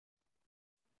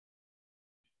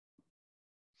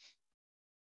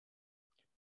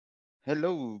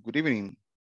Hello, good evening.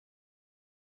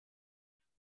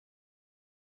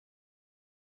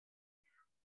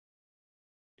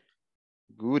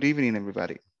 Good evening,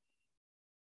 everybody.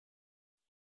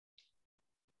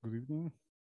 Good evening.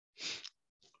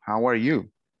 How are you?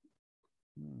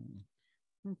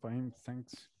 I'm fine,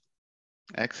 thanks.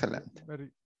 Excellent. Very.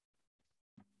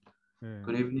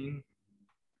 Good evening.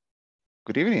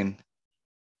 Good evening.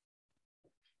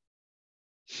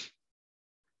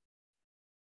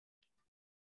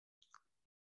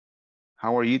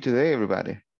 How are you today,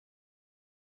 everybody?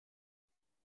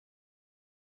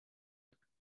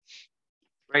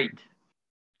 Great.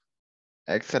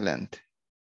 Excellent.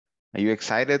 Are you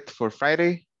excited for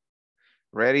Friday?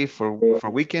 Ready for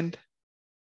weekend?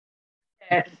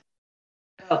 Yes.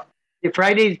 Well, the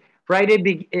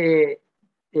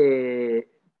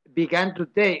began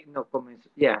today. No comments.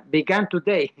 Yeah, began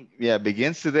today. Yeah,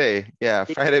 begins today. Yeah,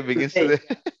 Friday begins today.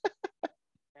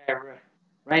 Yeah.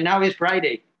 Right now is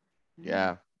Friday.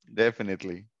 Yeah,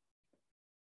 definitely.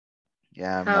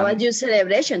 Yeah, How was your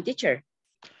celebration, teacher?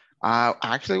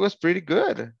 actually it was pretty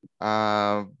good.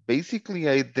 Basically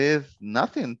I did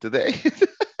nothing today.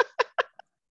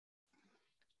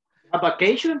 A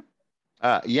vacation?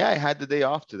 Yeah, I had the day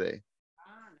off today.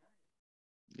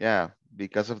 Yeah,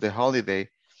 because of the holiday.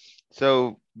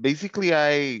 So basically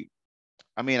I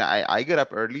get up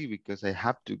early because I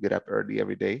have to get up early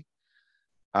every day.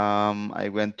 I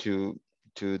went to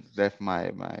left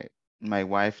my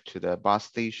wife to the bus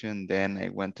station. Then I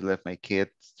went to left my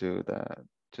kids to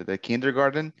the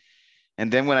kindergarten.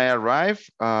 And then when I arrived,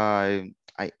 I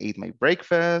ate my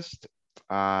breakfast.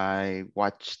 I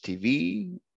watched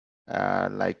TV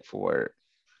like for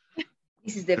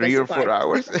This is the 3 or 4 best part.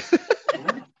 hours.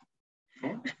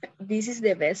 This is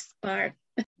the best part.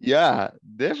 Yeah,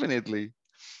 definitely.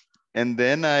 And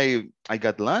then I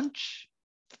got lunch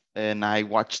and I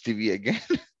watched TV again.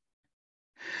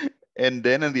 And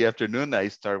then in the afternoon, I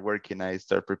start working. I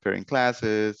start preparing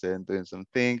classes and doing some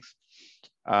things.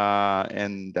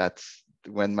 And that's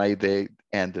when my day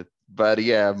ended. But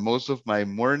yeah, most of my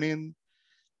morning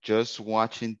just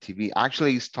watching TV.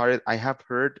 Actually started, I have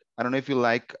heard, I don't know if you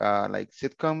like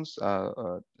sitcoms,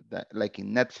 that, like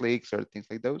in Netflix or things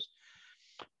like those,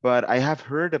 but I have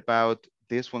heard about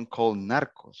this one called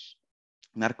Narcos,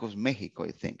 Narcos Mexico,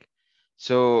 I think.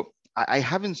 So I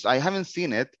haven't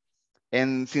seen it.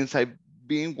 And since I've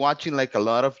been watching like a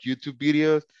lot of YouTube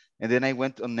videos, and then I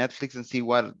went on Netflix and see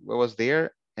what was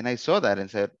there, and I saw that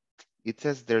and said, it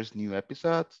says there's new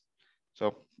episodes.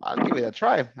 So I'll give it a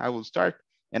try. I will start.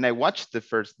 And I watched the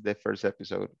first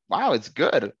episode. Wow, it's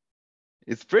good.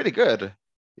 It's pretty good.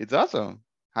 It's awesome.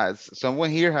 Has someone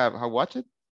here have watched it?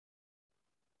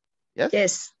 Yes?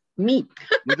 Yes, me.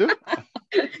 You do?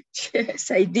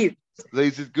 Yes, I did. So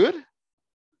is it good?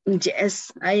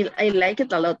 Yes, I like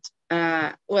it a lot.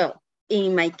 Well,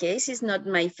 in my case, it's not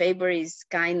my favorite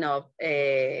kind of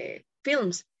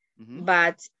films, Mhm.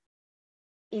 but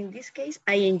in this case,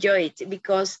 I enjoy it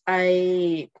because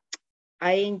I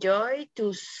enjoy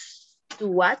to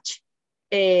watch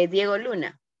Diego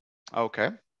Luna.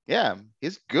 Okay. Yeah,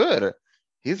 he's good.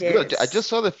 He's good. I just Yes.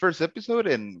 saw the first episode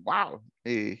and wow,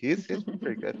 he's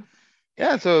pretty good.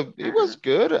 Yeah, so it was Uh,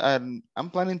 good, and I'm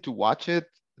planning to watch it,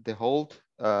 the whole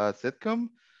sitcom,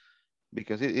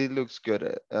 because it looks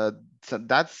good. So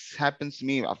that's happens to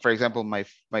me. For example,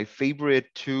 my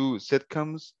favorite two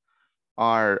sitcoms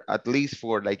are, at least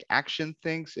for like action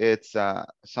things, it's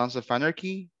Sons of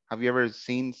Anarchy. Have you ever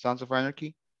seen Sons of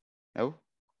Anarchy? No?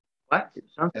 What?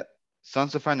 Uh,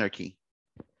 Sons of Anarchy.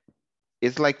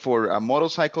 It's like for a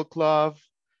motorcycle club,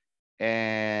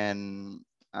 and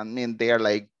I mean they are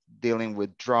like dealing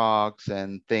with drugs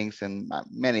and things and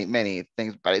many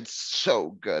things, but it's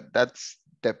so good. That's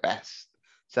the best.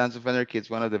 Sons of Anarchy is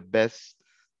one of the best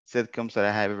sitcoms that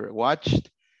I have ever watched,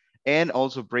 and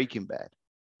also Breaking Bad.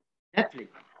 Netflix.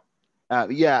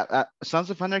 Yeah,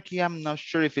 Sons of Anarchy. I'm not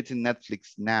sure if it's in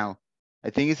Netflix now. I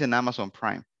think it's in Amazon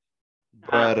Prime.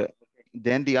 But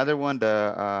then the other one,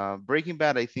 the Breaking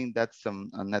Bad, I think that's on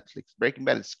Netflix. Breaking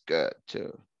Bad is good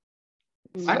too.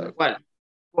 So What?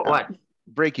 What? uh, What?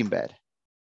 Breaking Bad.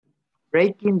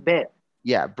 Breaking Bad.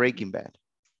 Yeah, Breaking Bad.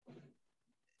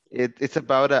 It's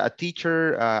about a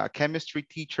teacher, a chemistry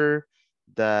teacher,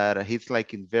 that he's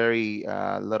like in very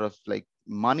lot of like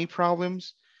money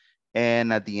problems.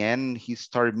 And at the end, he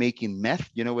started making meth.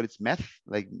 You know what it's meth?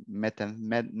 Like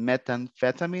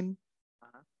methamphetamine.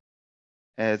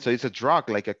 Uh-huh. So it's a drug,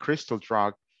 like a crystal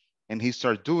drug. And he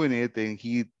starts doing it, and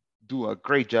he do a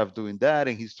great job doing that.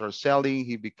 And he starts selling.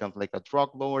 He becomes like a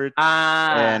drug lord,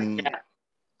 and Yeah.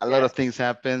 a lot Yeah. of things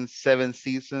happen. 7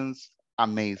 seasons,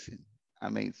 amazing,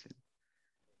 amazing.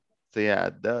 So yeah,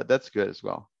 that's good as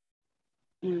well.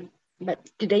 Mm. But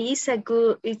today is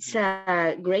it's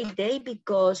a great day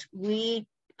because we,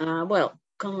 well,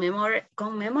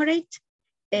 commemorate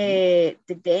the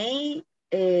day,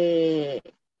 uh,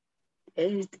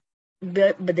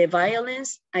 the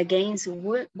violence against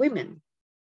women.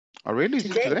 Oh, really? Is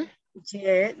it today?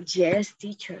 Yeah, yes,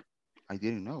 teacher. I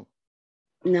didn't know.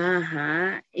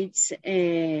 It's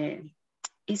in,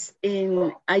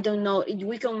 I don't know,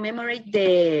 we commemorate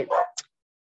the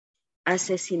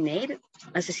asesinato,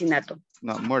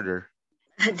 Not murder.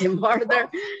 the murder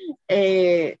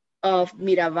of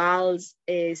Mirabal's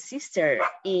sister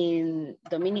in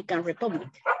Dominican Republic.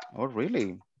 Oh,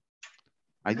 really?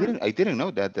 I didn't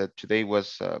know that today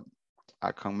was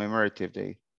a commemorative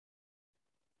day.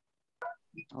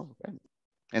 Oh, okay.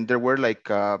 And there were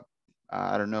like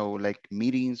I don't know, like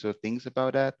meetings or things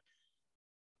about that,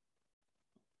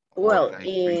 or Well, like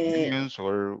reunions,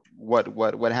 or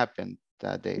what happened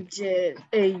that day?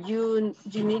 you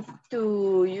need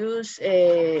to use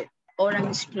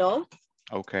orange cloth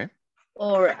Okay.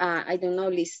 or I don't know,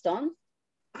 liston.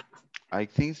 I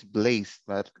think it's Blaze,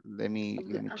 but let me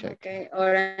check. Okay,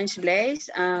 orange blaze.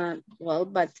 Well,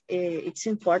 but it's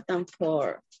important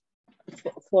for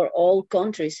all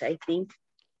countries, I think.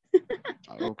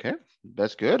 Okay,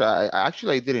 that's good. I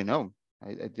actually I didn't know.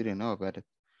 I didn't know about it.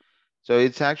 So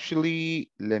it's actually,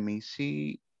 let me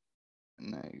see.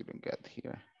 No, you don't get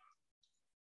here.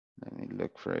 Let me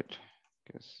look for it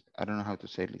because I don't know how to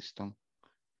say liston.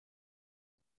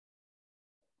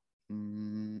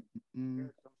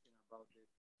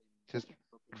 Just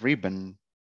ribbon.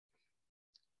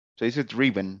 So is it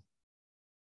ribbon?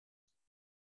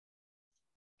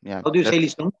 Yeah. How do you say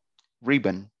liston?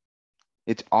 Ribbon.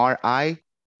 It's RIBBON.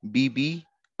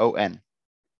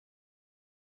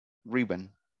 Ribbon.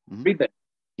 Ribbon.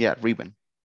 Yeah, ribbon.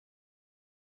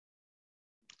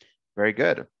 Very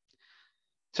good.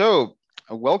 So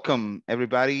welcome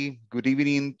everybody. Good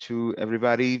evening to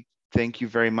everybody. Thank you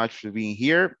very much for being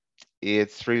here.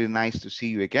 It's really nice to see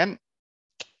you again.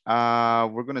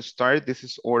 We're gonna start. This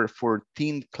is our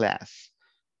 14th class.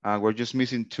 We're just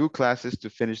missing 2 classes to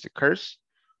finish the course.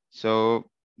 So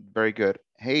very good.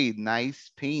 Hey, nice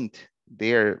paint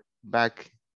there.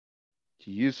 Back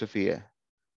to you, Sophia.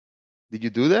 Did you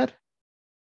do that?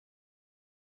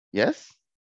 Yes?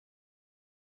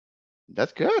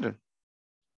 That's good.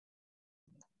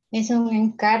 Es un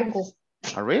encargo.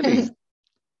 Oh, really?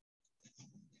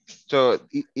 So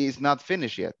it's not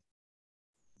finished yet.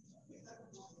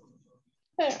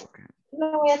 Okay.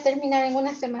 Lo voy a terminar en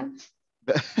una semana.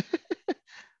 It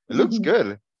looks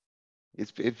good.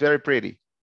 It's very pretty.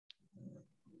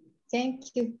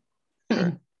 Thank you.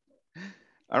 Sure.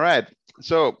 All right.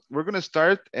 So we're gonna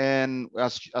start, and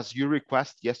as you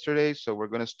request yesterday, so we're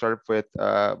gonna start with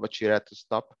bachillerato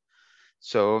stop,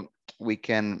 so we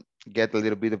can get a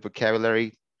little bit of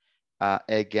vocabulary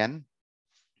again.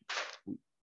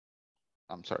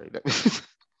 I'm sorry.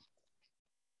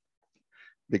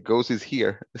 The ghost is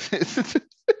here.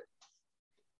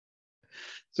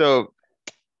 So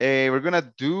we're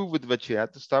gonna do with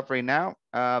bachillerato stuff right now.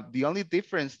 The only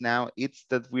difference now is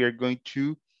that we are going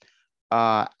to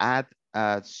add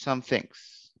some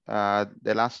things.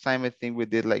 The last time I think we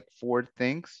did like 4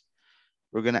 things.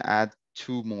 We're gonna add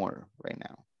 2 more right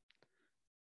now.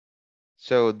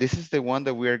 So this is the one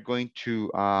that we're going to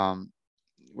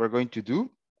do.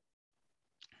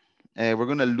 We're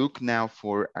gonna look now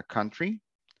for a country,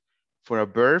 for a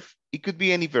verb. It could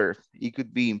be any verb. It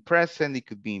could be in present, it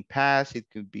could be in past, it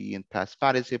could be in past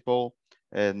participle,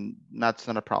 and that's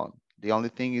not a problem. The only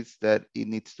thing is that it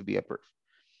needs to be a verb.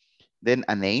 Then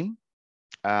a name,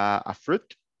 a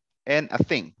fruit, and a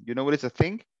thing. You know what is a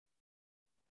thing?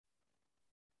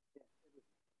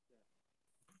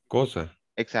 Cosa.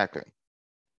 Exactly.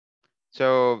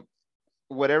 So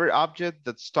whatever object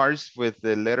that starts with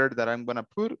the letter that I'm gonna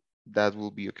put, that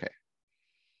will be okay.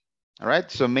 All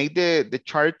right, so make the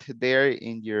chart there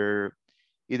in your,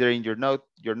 either in your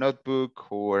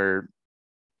notebook, or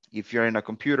if you're in a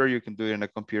computer, you can do it in a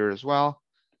computer as well.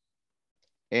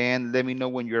 And let me know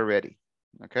when you're ready,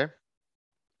 okay?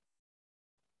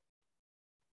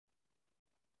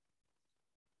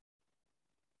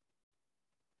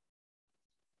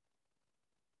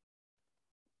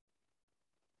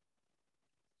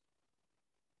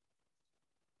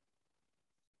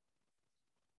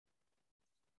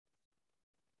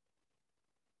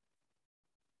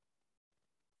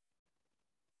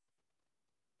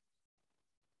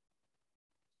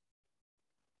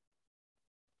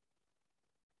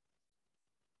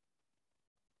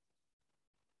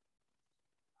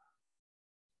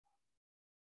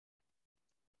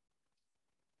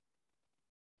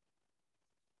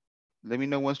 let me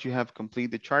know once you have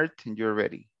completed the chart and you're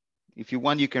ready. If you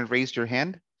want, you can raise your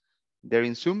hand there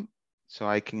in Zoom so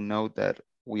I can know that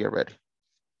we are ready.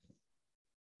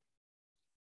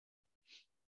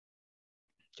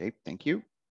 Okay, thank you.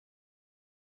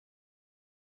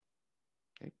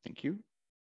 Okay, thank you.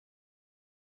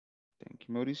 Thank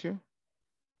you, Mauricio.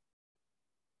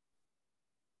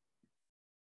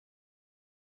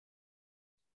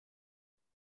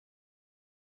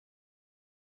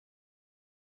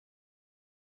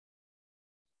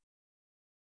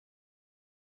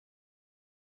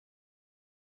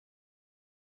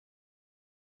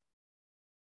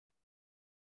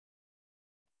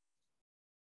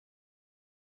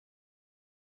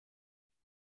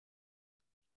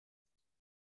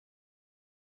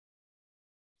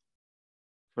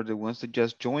 For the ones that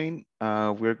just joined,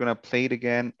 we're gonna play it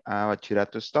again,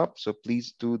 Chirato stop. So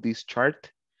please do this chart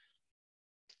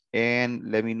and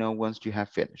let me know once you have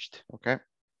finished, okay?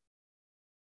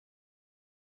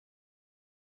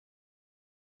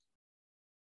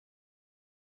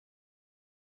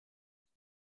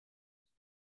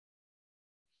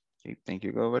 Okay, thank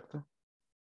you, Roberto.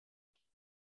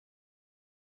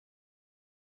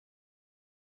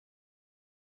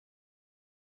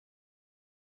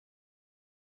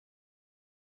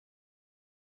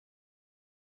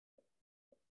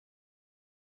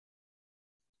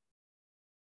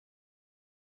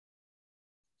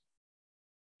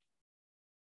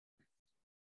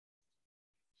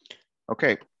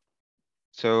 Okay,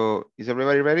 so is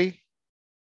everybody ready?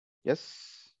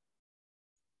 Yes?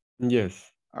 Yes.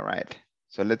 All right,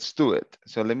 so let's do it.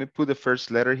 So let me put the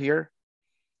first letter here.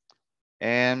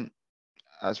 And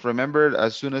as remember,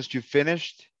 as soon as you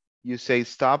finished, you say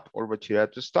stop or what you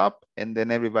have to stop, and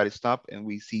then everybody stop and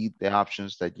we see the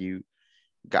options that you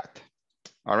got.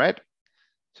 All right,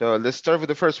 so let's start with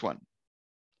the first one.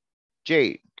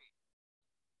 J.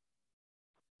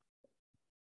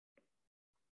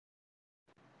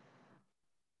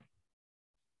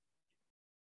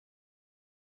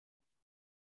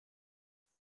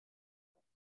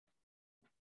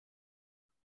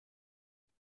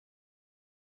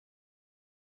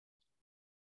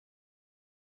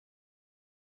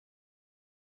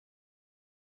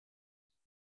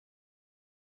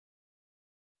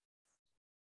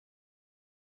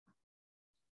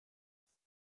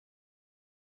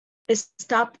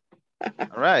 Stop. All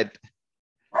right,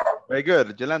 very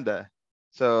good, Yolanda.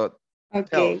 So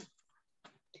Okay.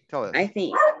 tell us. I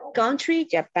think country,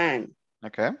 Japan.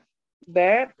 Okay.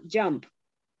 Verb, jump.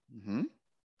 Mm-hmm.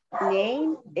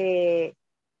 Name,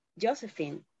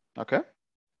 Josephine. Okay.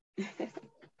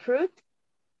 Fruit,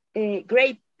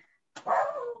 grape.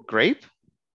 Grape.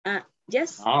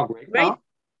 Yes. Oh, great. Grape.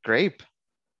 Grape.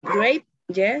 Grape.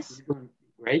 Yes.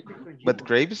 Great. But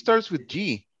grape starts with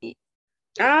G.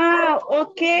 Ah,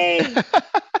 okay.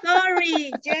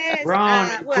 Sorry. Yes.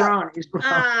 Ground. It's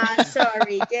ground.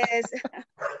 Sorry. Yes.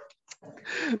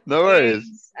 No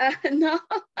worries. No.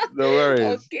 No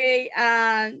worries. Okay.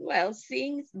 Well,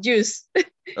 sing juice.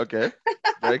 Okay.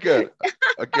 Very good.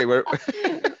 Okay, we're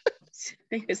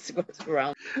Yes, what's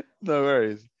wrong? no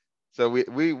worries. So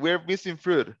we're missing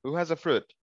fruit. Who has a fruit?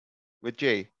 With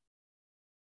J.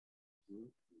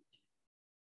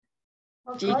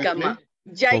 Jicama.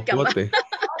 Jicama. Jocote.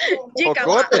 Jicama.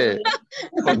 Jocote.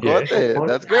 Jocote.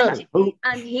 That's good.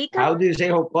 And he How do you say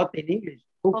jocote in English?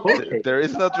 Jocote. There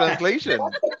is no translation.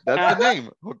 That's the name.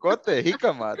 Jocote,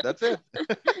 jicama. That's it.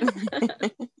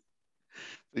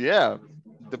 Yeah.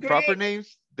 The proper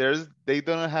names, they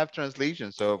don't have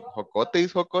translation. So jocote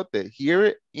is jocote.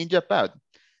 Here in Japan,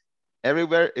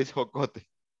 everywhere is jocote.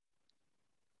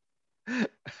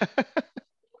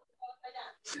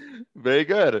 Very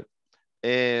good.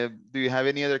 Do you have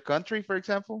any other country, for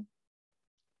example?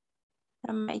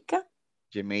 Jamaica.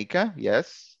 Jamaica,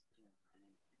 yes.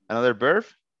 Another verb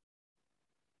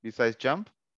besides jump?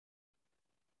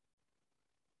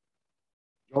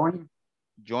 Join.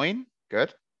 Join,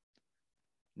 good.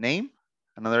 Name,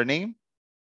 another name?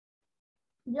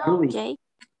 Julie. Jake.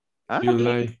 Huh?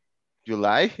 July.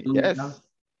 July, yes.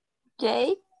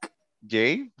 Jake.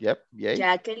 J, yep, yay.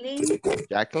 Jacqueline.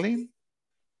 Jacqueline.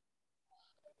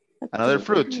 Another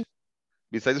fruit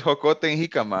besides jocote and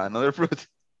jicama, another fruit.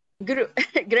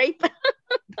 Grape.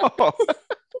 No.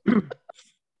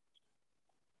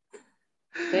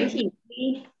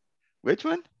 Which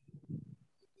one?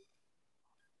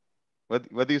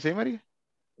 What do you say, Maria?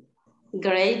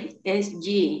 Grape is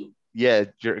G. Yeah,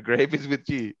 grape is with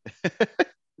G.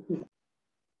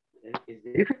 It's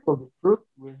difficult with fruit.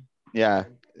 Yeah,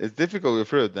 it's difficult with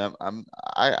fruit. I'm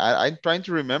trying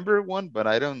to remember one, but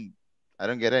I don't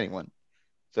get anyone.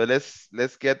 So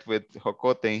let's get with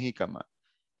jocote and jicama.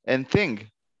 And think.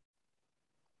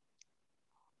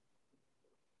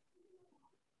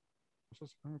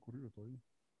 Cosas que me han ocurrido todavía.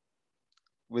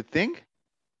 With think?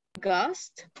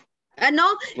 Ghost.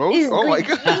 No, Rose? it's Oh my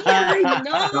good. God. I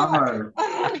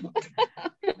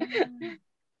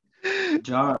know.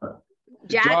 Jar.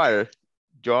 Jack. Jar.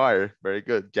 Jar. Very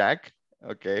good. Jack.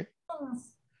 Okay.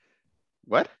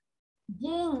 What?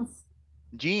 Jeans.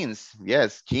 Jeans.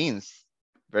 Yes, jeans.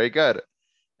 Very good.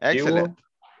 Excellent.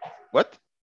 What?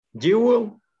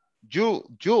 Jewel.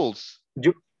 Jules.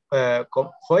 Joya,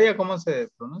 ¿cómo se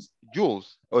pronuncia?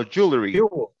 Jules or jewelry.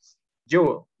 Jewel.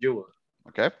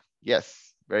 Okay.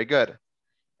 Yes. Very good.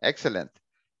 Excellent.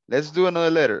 Let's do another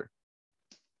letter.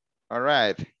 All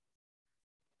right.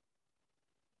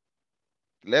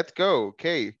 Let's go.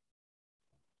 Okay.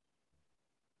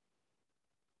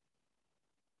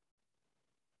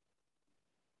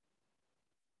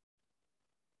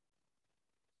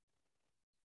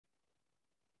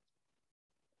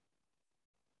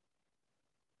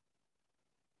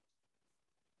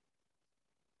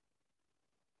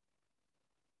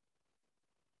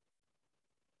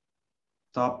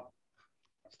 Stop.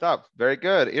 Stop. Very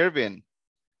good. Irvin.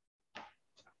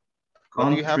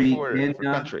 What do you have for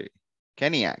country?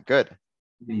 Kenya. Good.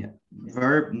 Yeah.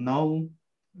 Verb no.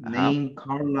 Name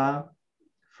Carla.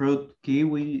 Fruit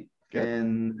kiwi. Good.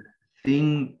 And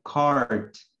thing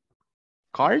cart.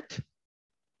 Cart?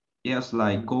 Yes,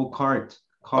 like go kart.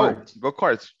 Oh, Cart. go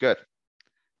karts. Good.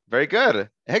 Very good.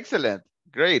 Excellent.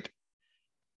 Great.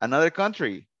 Another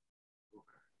country.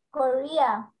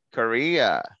 Korea.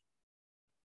 Korea.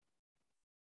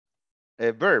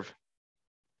 A verb.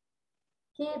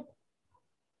 Keep.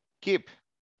 Keep.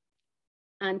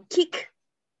 And kick.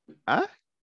 Huh?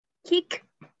 Kick.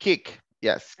 Kick.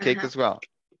 Yes, kick as well.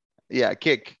 Yeah,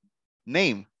 kick.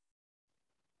 Name.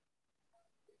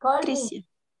 Colby.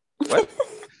 What?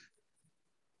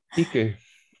 Ike.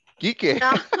 Kike.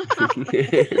 No.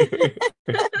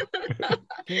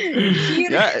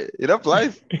 Yeah, it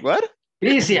applies. What?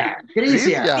 Crisia.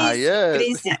 Crisia,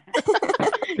 yes.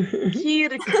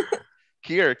 Kirk.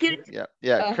 Kirk. Kirk.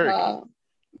 Yeah, Kirk.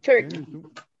 Kirk.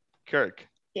 Kirk.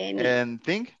 Kenny. And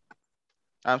think?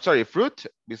 I'm sorry, fruit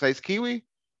besides kiwi?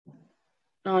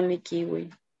 Only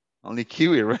kiwi. Only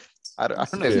kiwi, right? I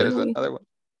don't know if there's another one.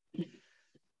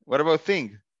 What about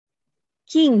thing?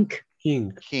 King.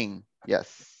 King. King.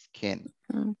 Yes, king.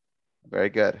 Very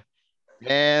good.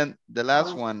 And the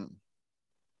last one.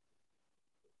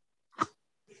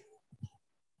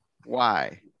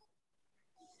 Why?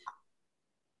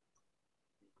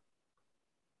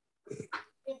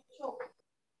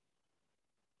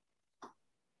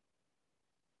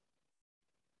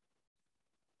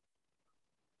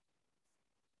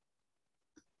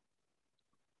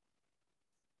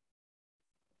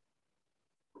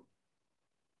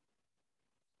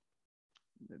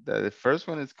 The first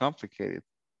one is complicated.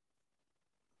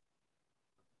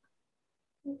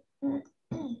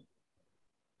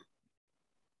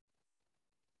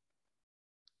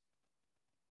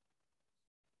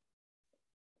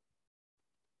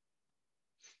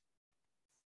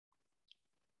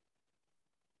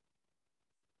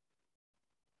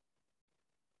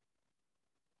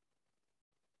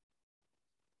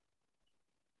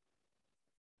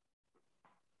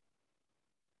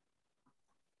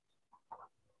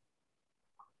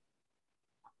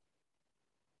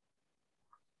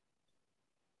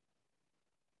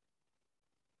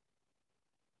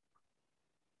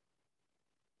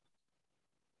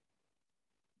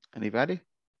 Anybody?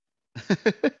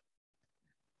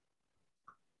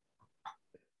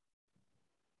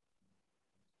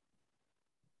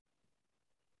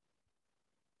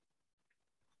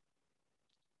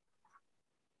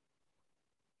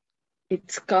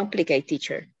 It's complicated,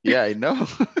 teacher. Yeah, I know.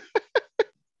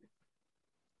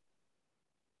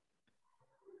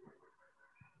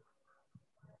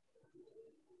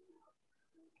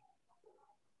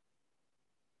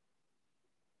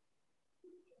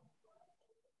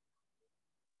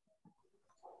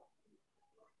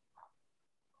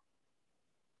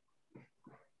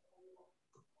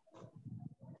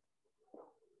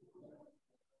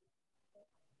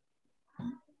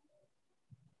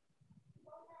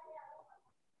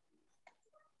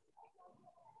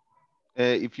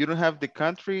 If you don't have the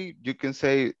country, you can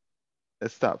say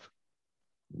stop.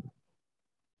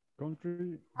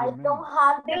 Country. I your name. don't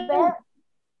have the verb.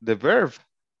 The verb.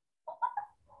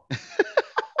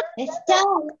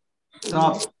 Stop.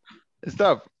 Stop.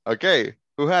 Stop. Okay.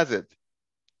 Who has it?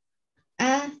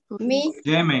 Me.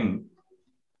 Jamming.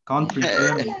 Country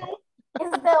jamming.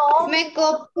 It's the old. Me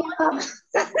copio.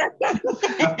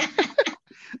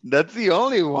 That's the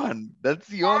only one. That's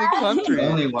the only The country.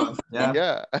 only one. Yeah.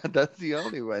 Yeah, that's the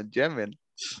only one. Yemen.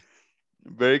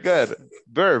 Very good.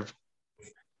 Verb.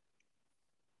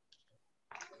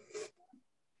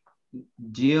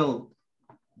 Jill.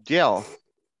 Gel.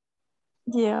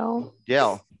 Yo.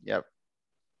 Gel. Yep.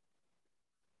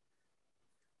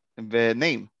 The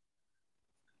name.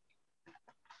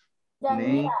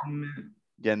 Name.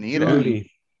 Yanira.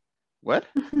 Yuri. What?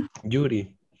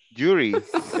 Yuri. Jury.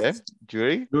 Okay.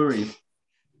 Jury. Jury.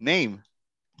 Name.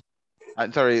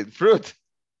 I'm sorry. Fruit.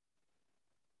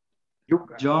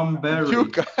 Yuca. John Berry.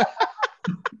 Yuca.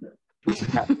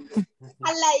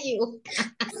 I like you.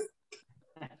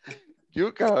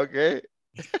 Yuca. Okay.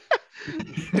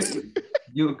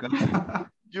 Yuca.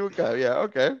 Yuca. Yeah.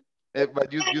 Okay.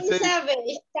 But you It's said. a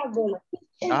vegetable.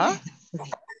 Huh?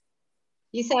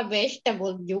 It's a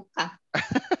vegetable, yuca.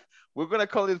 We're gonna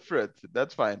call it fruit.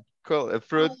 That's fine. Cool. A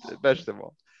fruit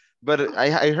vegetable. But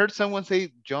I heard someone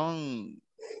say John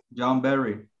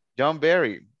Berry.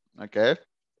 Berry. Okay.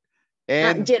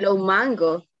 And Yellow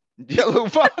mango. yellow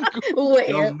mango. Well,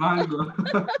 John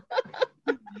Mango.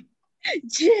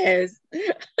 yes.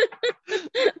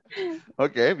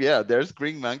 Okay. Yeah. There's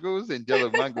green mangoes and yellow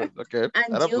mangoes. Okay.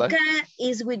 And That applies. yuca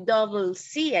is with double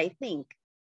C, I think.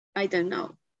 I don't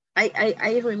know.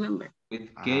 I remember. With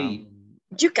K.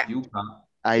 Yuca. Yuca.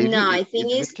 No, I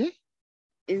think it's it's with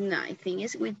K? no, I think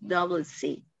it's with double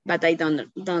C, but I don't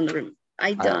remember.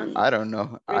 I don't. I don't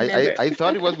know. remember. I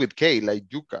thought it was with K, like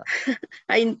yuca.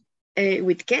 I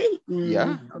with K.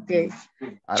 Yeah. Okay.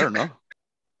 I don't know.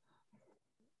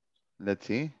 Let's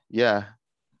see. Yeah.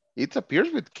 It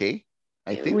appears with K.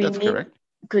 I think We that's need- correct.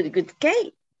 Good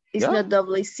K. It's Yeah. not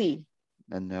double C.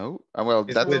 No. Well,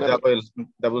 It's that's with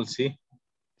double C.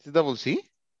 Is it double C?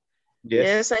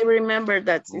 Yes, I remember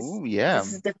that. Oh, yeah.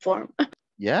 This is the form.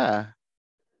 Yeah.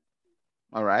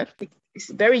 All right. It's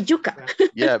very yuca.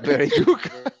 Yeah, very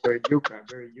yuca. Very yuca,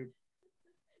 very yuca.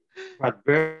 But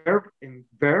verb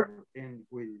in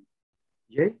with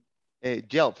J?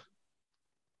 Yelp.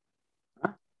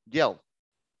 Huh? Yelp.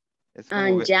 Es como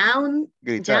And down,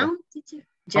 gritar. down, teacher.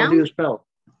 How do you spell?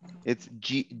 It's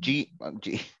G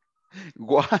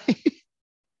Y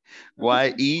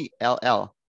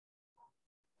YELL.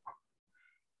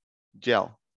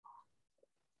 Gel.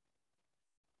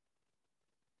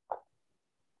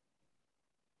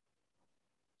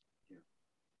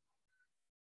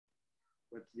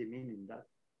 What's the meaning of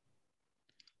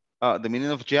that? The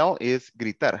meaning of gel is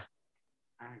gritar.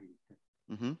 Ah,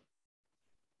 Mhm.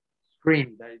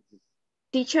 scream. That is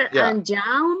Teacher, Yeah. and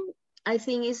down, I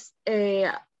think is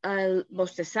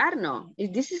bostezar, no?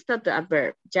 This is not a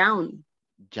verb, down.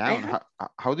 Down. have-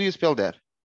 How do you spell that?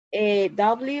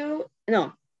 W,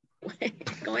 no.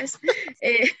 ¿Cómo es?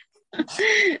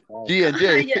 G and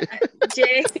J.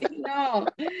 J, no.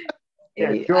 Yeah,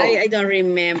 I don't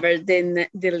remember the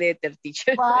letter,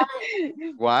 teacher.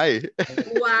 Why?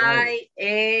 Y,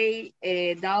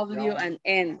 A, W, and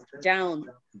N, down.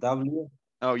 W.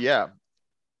 Oh, yeah.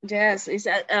 Yes, it's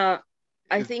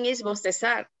I think it's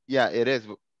bostezar. Yeah, it is.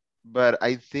 But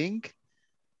I think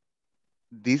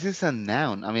this is a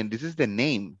noun. I mean, this is the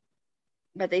name.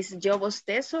 But it's yo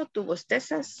bostezo, tú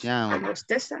bostezas, Down. o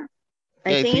bosteza.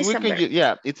 Yeah, I think it's we a can verb.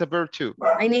 yeah, it's a verb too.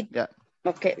 I need, Yeah.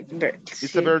 okay, verb.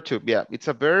 It's a verb too. Yeah, it's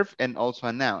a verb and also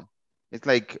a noun. It's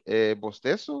like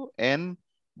bostezo and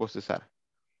bostezar.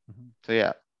 Mhm. So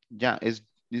yeah,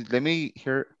 let me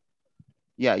hear.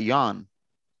 Yeah, yawn.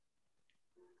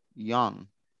 Yawn.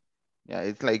 Yeah,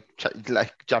 it's like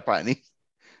Japanese.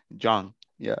 Yawn.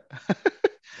 Yeah.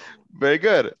 Very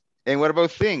good. And what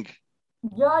about think?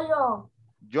 Yo-yo.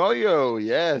 Yo-yo,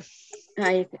 yes.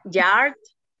 Yard?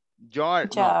 Jar.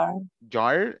 Jar. No.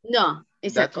 Jar. No,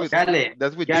 it's a That's with cosa. Yale.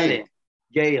 that's with Yale. J.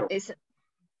 Jail. It's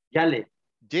Yale.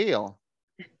 Jail.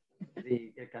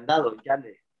 El candado.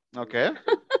 Yale. Okay.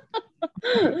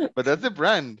 But that's the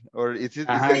brand, or is it?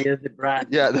 Yes, the brand.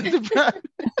 Yeah, that's the brand.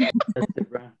 That's the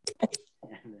brand.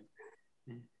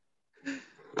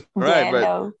 Right, but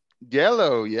Yellow.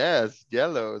 yellow, yes,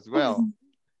 yellow as well.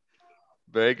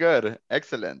 Very good.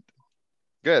 Excellent.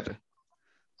 Good.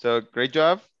 So great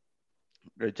job.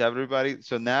 Great job, everybody.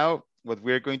 So now what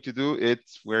we're going to do is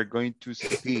we're going to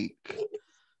speak.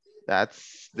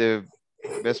 That's the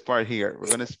best part here. We're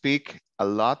going to speak a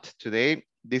lot today.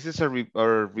 This is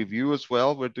our review as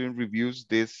well. We're doing reviews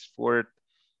this for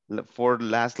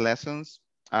last lessons.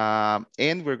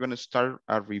 And we're going to start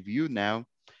a review now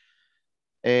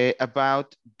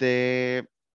about the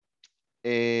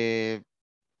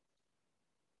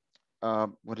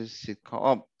what is it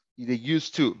called? Oh, the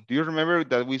used to. Do you remember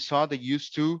that we saw the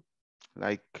used to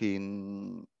like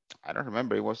in, I don't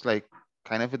remember. It was like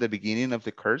kind of at the beginning of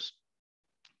the course.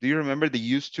 Do you remember the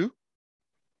used to?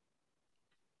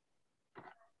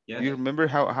 Yes. Do you remember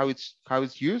how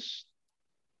it's used?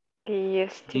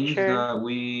 Yes, Things teacher. that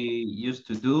we used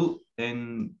to do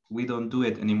and we don't do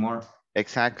it anymore.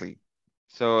 Exactly.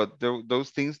 So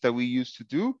those things that we used to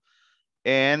do,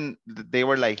 and they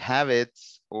were like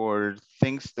habits or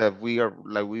things that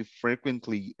we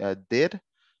frequently did,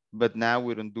 but now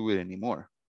we don't do it anymore.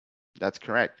 That's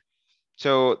correct.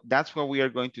 So that's what we are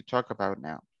going to talk about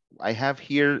now. I have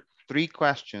here 3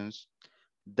 questions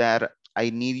that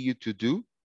I need you to do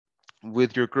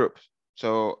with your group.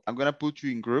 So I'm gonna put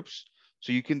you in groups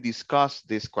so you can discuss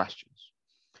these questions.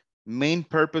 Main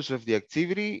purpose of the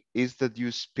activity is that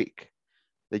you speak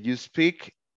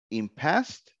in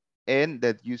past and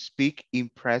that you speak in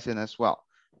present as well.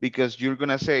 Because you're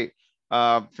gonna say,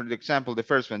 for example, the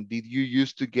first one, did you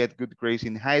used to get good grades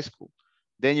in high school?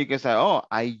 Then you can say, oh,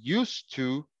 I used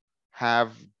to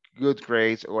have good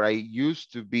grades, or I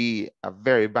used to be a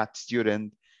very bad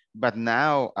student, but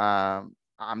now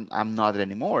I'm not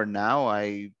anymore. Now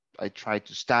I try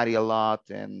to study a lot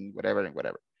and whatever and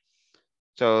whatever.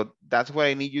 So that's what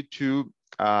I need you to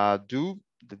do,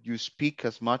 that you speak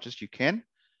as much as you can,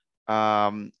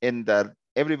 and that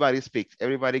everybody speaks.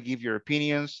 Everybody give your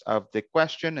opinions of the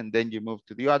question, and then you move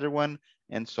to the other one,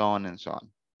 and so on and so on.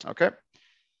 Okay?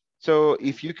 So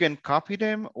if you can copy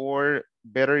them, or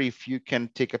better if you can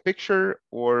take a picture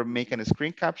or make a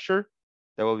screen capture,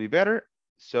 that will be better.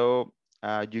 So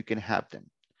you can have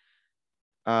them.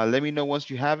 Let me know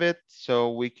once you have it so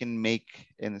we can make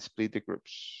and split the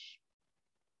groups.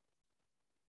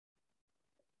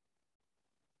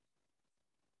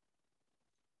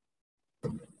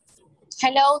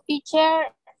 Hello,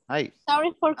 teacher. Hi.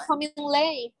 Sorry for coming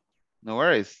late, No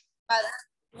worries.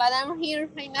 but I'm here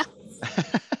right now.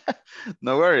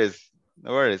 No worries.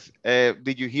 No worries.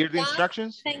 Did you hear the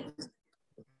instructions? Thank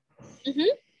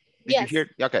you. Did you hear?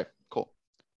 Okay, cool.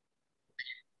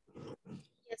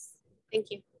 Yes,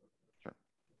 thank you. Sure.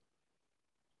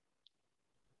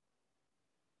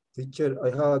 Teacher, I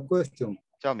have a question.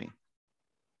 Tell me.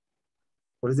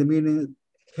 What is the meaning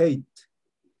hate?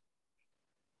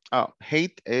 Oh,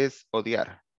 hate is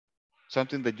odiar.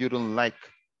 Something that you don't like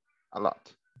a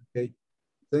lot. Okay,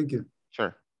 thank you.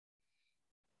 Sure.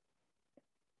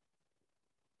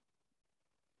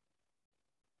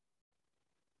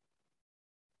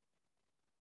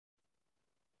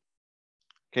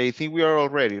 Okay, I think we are all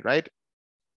ready, right?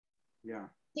 Yeah.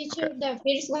 Teacher, Okay. the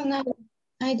first one,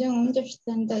 I don't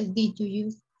understand that. Did you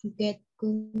use to get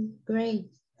good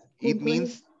grades? It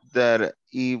means that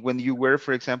when you were,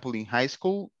 for example, in high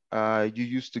school, you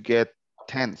used to get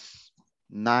 10s,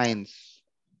 9s,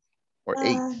 or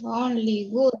 8s.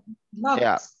 Only good marks.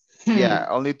 Yeah, yeah,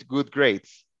 only good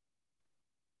grades.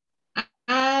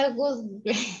 Good.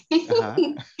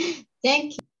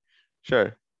 Thank you.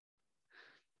 Sure.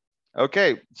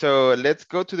 Okay, so let's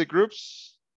go to the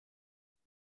groups.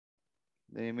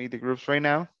 Let me make the groups right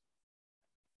now.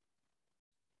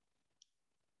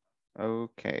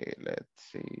 Okay,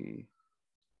 let's see.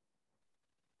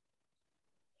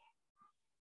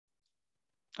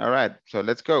 All right, so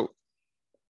let's go.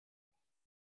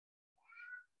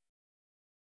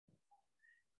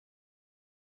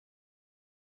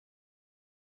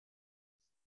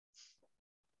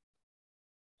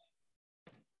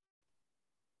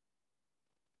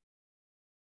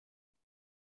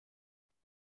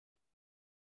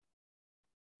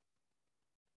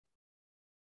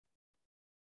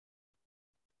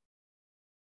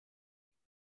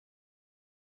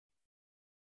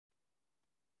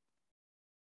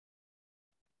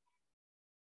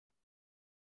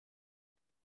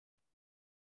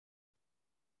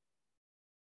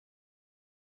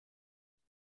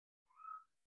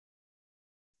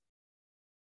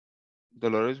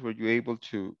 Dolores, were you able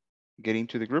to get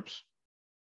into the groups?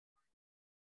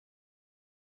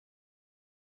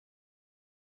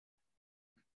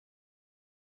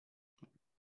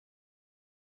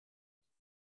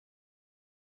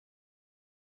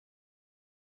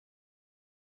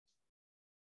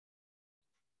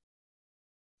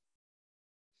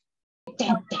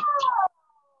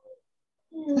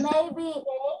 Maybe 8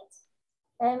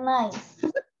 and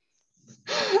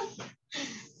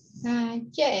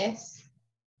 9. Yes,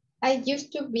 I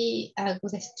used to be a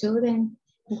good student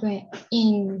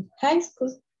in high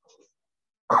school,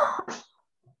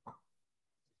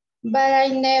 but I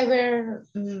never,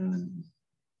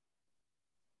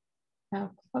 how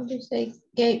do you say,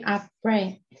 gave a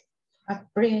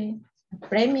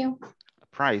premium. A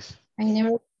prize. I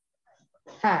never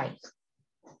had.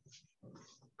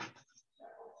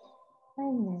 I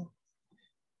never.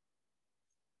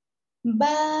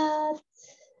 But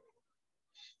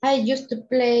I used to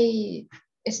play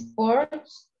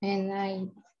sports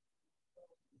and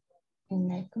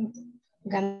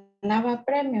ganaba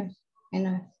premios en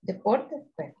los deportes,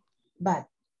 but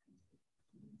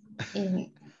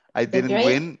in I the didn't grade,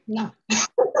 win. no.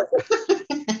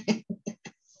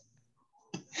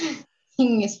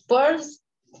 In sports,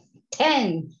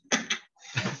 10.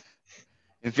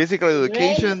 In physical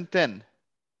education, 10.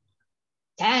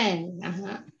 10.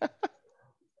 Uh-huh.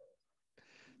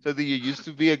 So do you used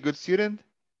to be a good student?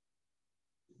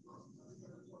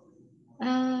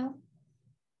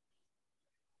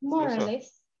 More or So.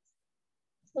 less.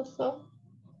 So.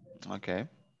 Okay.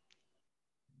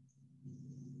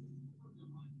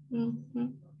 Mm-hmm.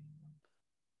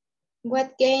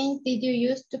 What games did you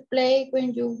used to play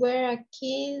when you were a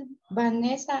kid,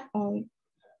 Vanessa?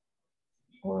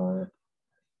 Or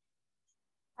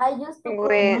I used to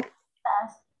play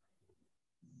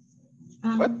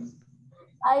What?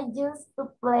 I used to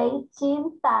play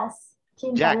chintas.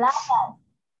 Jacks.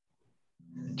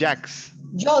 Jacks.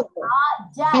 Yo.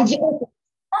 Jack.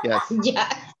 Yes.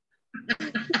 Jack.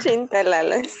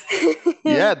 Chintalalas.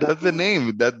 Yeah, that's the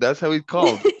name. That's how it's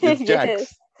called. It's Jacks.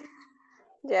 Yes.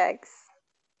 Jacks.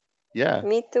 Yeah.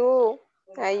 Me too.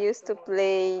 I used to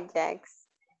play jacks.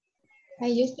 I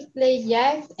used to play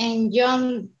jacks and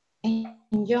jump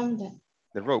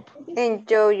The rope. And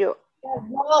yo-yo.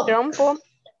 Trompo.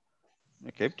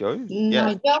 Okay, Joey. No,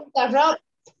 Yeah. jump the rope.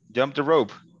 Jump the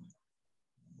rope.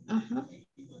 Uh-huh.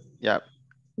 Yeah.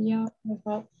 Jump the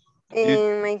rope.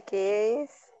 In my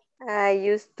case, I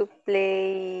used to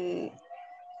play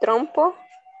trompo.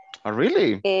 Oh,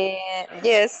 really?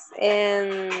 Yes,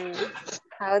 and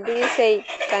how do you say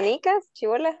canicas,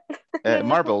 chibola?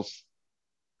 Marbles.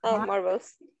 Oh,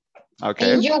 marbles.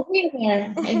 Okay. And you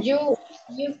winner. And you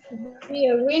be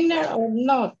a winner or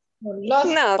not? Or lost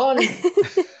No. all.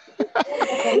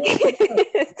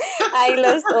 I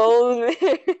lost all.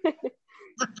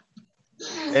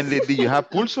 And did you have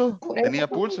pulso? ¿Tenía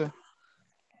pulso?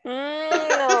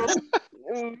 No.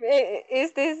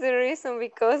 Is this the reason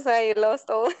because I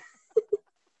lost all?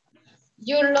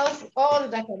 You lost all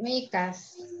the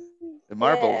canicas. The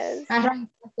marbles. Yes.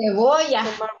 Arranca cebolla.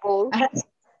 The marbles.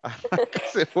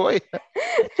 Cebolla.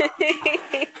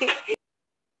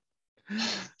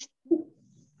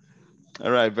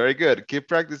 All right, very good. Keep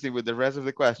practicing with the rest of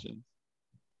the questions.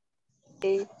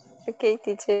 Okay, okay,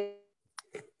 teacher.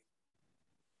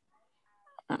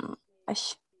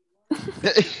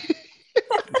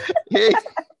 Hey.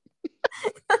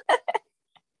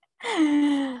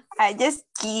 I just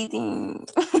kidding.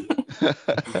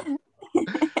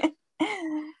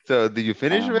 So, did you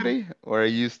finish already, or are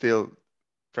you still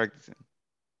practicing?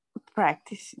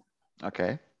 Practicing.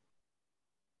 Okay.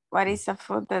 What is a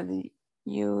food that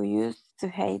you used to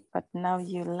hate but now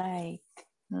you like?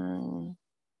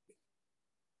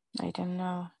 I don't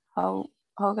know. How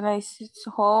can I say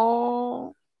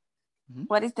how?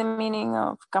 What is the meaning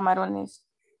of camarones?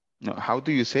 No, how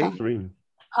do you say?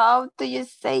 How do you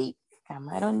say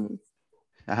camarones?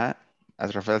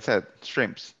 As Rafael said,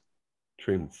 shrimps.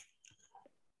 Shrimps.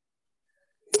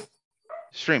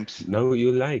 Shrimps. No,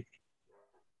 you like.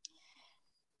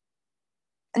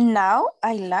 Now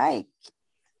I like.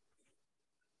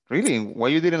 Really? Why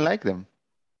you didn't like them?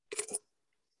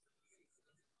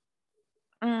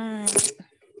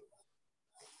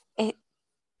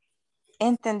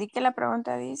 Entendí que la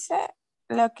pregunta dice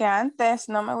lo que antes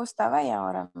no me gustaba y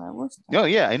ahora me gusta. No,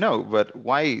 yeah, I know, but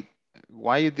why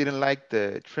you didn't like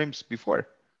the shrimps before?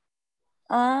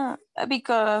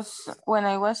 Because when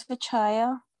I was a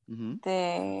child,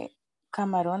 the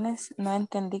camarones, no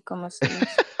entendí cómo se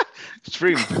dice.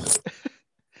 Shrimp.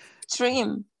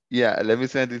 Shrimp. Yeah, let me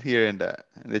send it here in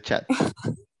the chat.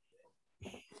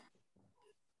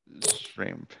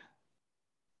 Shrimp.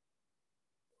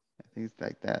 I think it's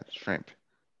like that, shrimp.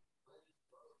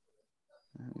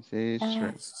 Let me say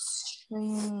shrimp.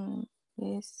 Shrimp,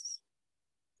 yes.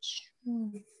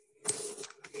 Shrimp.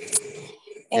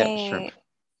 Yeah, shrimp.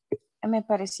 Me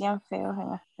parecían feos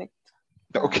en aspecto.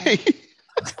 Okay.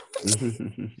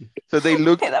 So they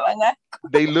look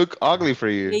ugly for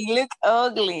you. They look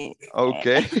ugly.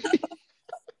 Okay.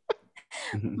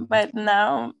 But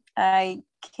now I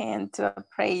can't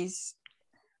appraise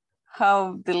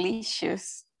how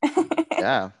delicious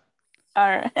Yeah.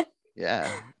 are.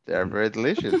 Yeah, they're very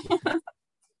delicious.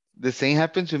 The same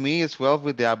happened to me as well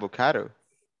with the avocado.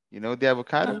 You know the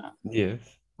avocado? Yes.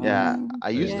 Yeah, I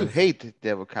used to hate the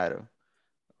avocado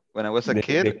when I was a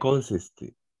kid. The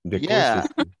consistency. Yeah,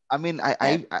 I mean,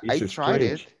 I It's tried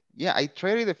strange. it. Yeah, I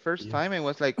tried it the first time and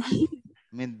was like, I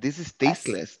mean, this is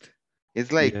tasteless.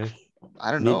 It's like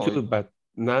I don't Me know. too, but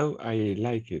now I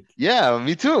like it. Yeah,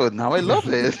 me too. Now I love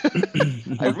it.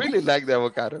 I really like the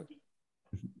avocado.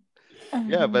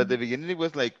 Yeah, but at the beginning it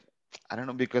was like, I don't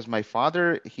know, because my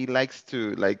father, he likes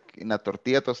to like in a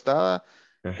tortilla tostada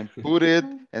and put it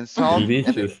and salt.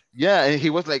 Delicious. Yeah, and he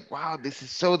was like, wow, this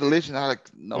is so delicious. I was like,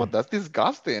 no, that's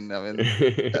disgusting. I mean,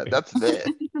 that's bad.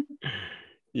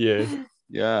 Yes.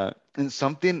 Yeah. And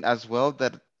something as well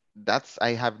that's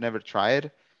I have never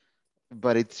tried,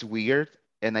 but it's weird.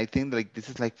 And I think like this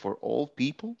is like for old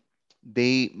people.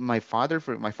 My father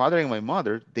and my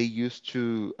mother, they used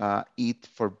to eat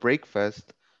for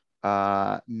breakfast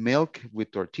milk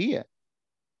with tortilla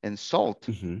and salt.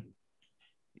 Mhm.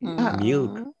 Yeah.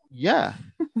 Milk. Yeah.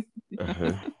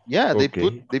 Uh-huh. Yeah.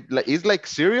 Okay. It's like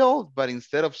cereal, but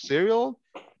instead of cereal,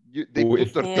 they put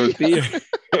With tortilla tortilla.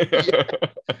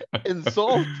 and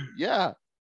salt. Yeah.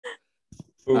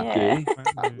 Okay.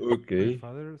 My Okay.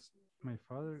 my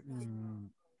father in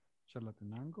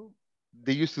Chalatenango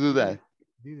They used to do that.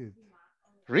 did it.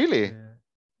 Really?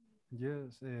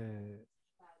 Yes,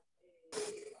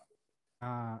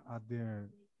 at the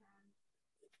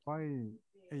 5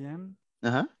 a.m.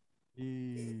 Uh-huh.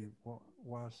 he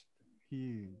was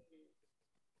he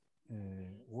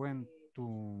went to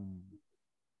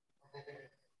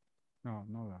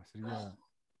sería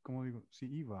como digo si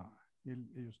iba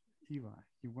ellos iba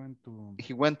he went to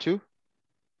He went to?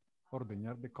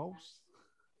 ordeñar the cows.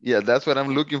 Yeah, that's what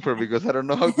I'm looking for because I don't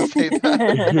know how to say that.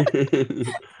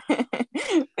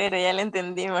 Pero ya le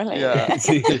entendimos la Yeah. idea.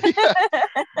 Sí. Yeah.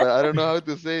 But I don't know how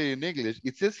to say it in English.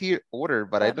 It says here order,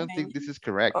 but I don't think this is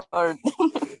correct.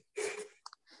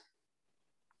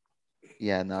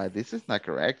 Yeah, no, this is not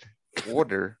correct.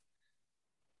 Order.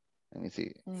 Let me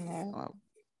see. No.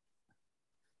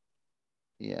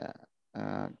 Yeah.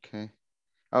 Okay.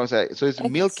 Oh, so it's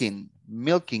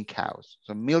milking cows.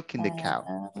 So milking the cow.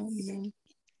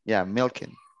 Yeah,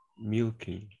 milking.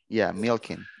 Milking. Yeah,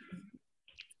 milking.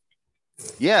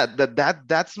 Yeah,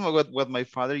 that's what my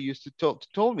father used to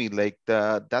told me. Like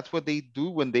that's what they do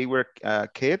when they were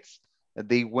kids.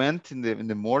 They went in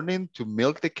the morning to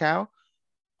milk the cow,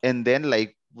 and then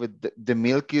like with the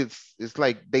milk is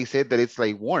like they said that it's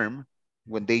like warm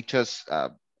when they just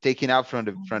take it out from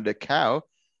the cow,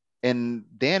 and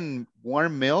then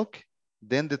warm milk,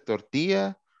 then the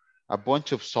tortilla, a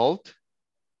bunch of salt,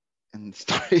 and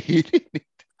start eating it.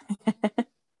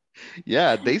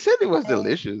 Yeah, they said it was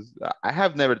delicious. I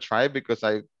have never tried because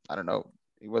I don't know.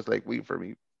 It was like weird for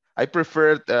me. I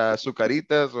preferred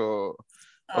sucaritas or,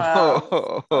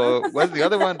 or what's the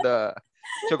other one? The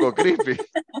choco crispy.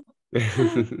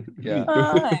 Yeah,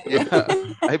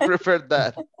 yeah. I preferred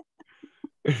that.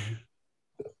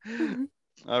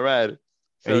 All right.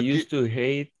 I So used to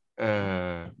hate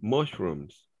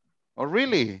mushrooms. Oh,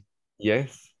 really?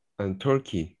 Yes, and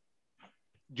turkey.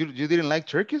 You didn't like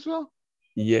turkey as well?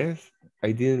 Yes,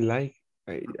 I didn't like.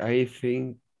 I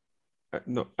think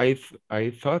no. I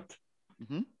thought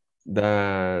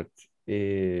that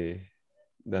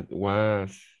that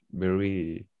was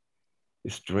very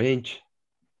strange.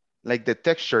 Like the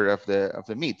texture of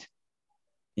the meat.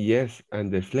 Yes, and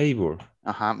the flavor.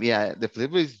 Yeah, the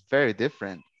flavor is very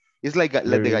different. It's like the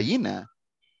gallina.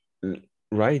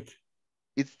 Right.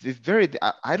 It's very.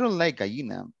 I don't like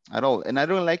gallina at all, and I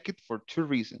don't like it for two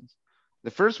reasons. The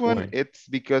first one, Why? it's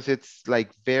because it's like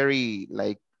very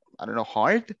like I don't know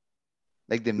hard.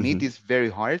 Like the meat is very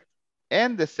hard,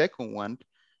 and the second one,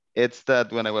 it's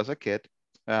that when I was a kid,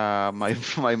 my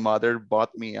my mother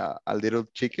bought me a little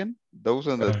chicken. Those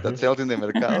on that sells in the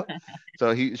mercado.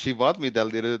 So she bought me that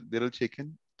little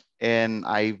chicken, and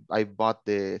I bought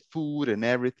the food and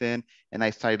everything, and I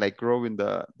started like growing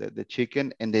the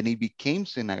chicken, and then it became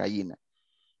una gallina.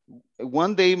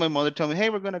 One day my mother told me, hey,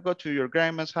 we're gonna go to your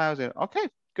grandma's house. And okay,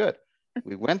 good.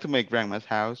 We went to my grandma's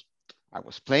house. I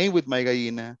was playing with my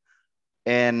gallina,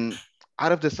 and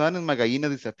out of the sudden my gallina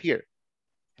disappeared.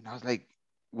 And I was like,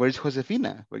 where's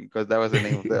Josefina? Because that was the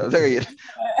name of the gallina.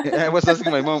 And I was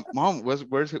asking my mom,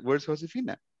 where's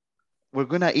Josefina? We're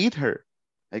gonna eat her.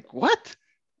 Like, what?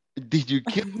 Did you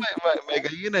kill my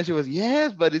gallina? She was,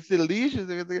 yes, but it's delicious.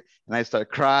 And I started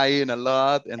crying a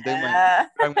lot. And then my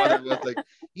grandmother was like,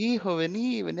 hijo,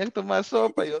 vení a tomar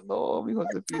sopa. Yo, no, mi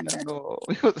Josefina, no,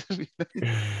 mi Josefina.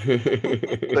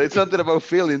 So it's something about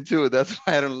feeling too. That's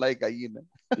why I don't like gallina.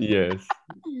 Yes.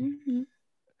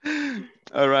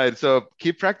 All right, so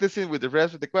keep practicing with the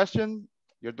rest of the question.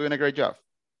 You're doing a great job.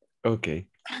 Okay.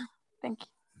 Thank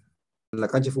you. La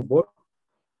cancha de fútbol.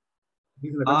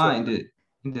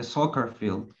 In the soccer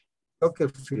field. Soccer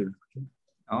field.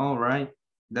 All right,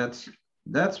 that's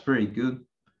pretty good.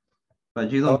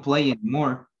 But you don't play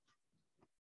anymore.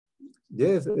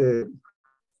 Yes, I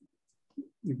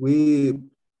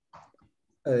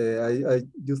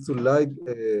used to like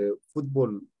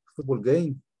football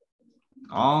game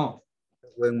Oh,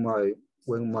 when my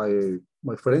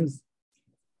friends.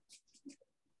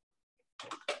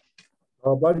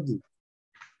 How about you?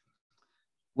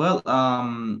 well,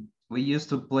 we used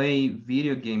to play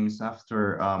video games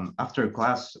after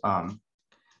class.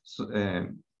 So,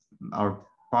 our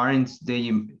parents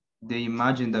they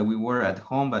imagined that we were at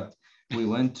home, but we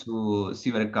went to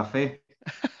Cyber Cafe.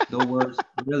 Those were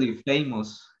really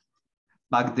famous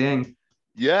back then,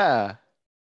 Yeah.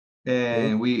 Okay.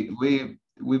 and we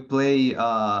play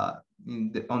on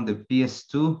the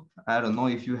PS2. I don't know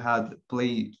if you had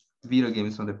played video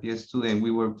games on the PS2, and we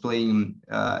were playing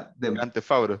the Grand Theft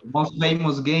Auto. most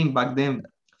famous game back then,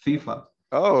 FIFA.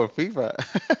 Oh, FIFA.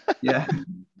 Yeah,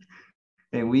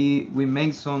 and we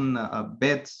made some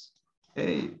bets.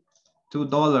 Hey, $2,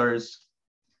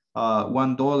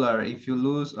 $1. If you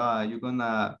lose, you're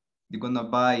gonna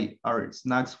buy our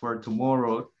snacks for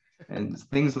tomorrow, and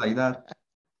things like that.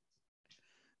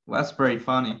 Was very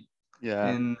funny. Yeah.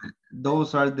 And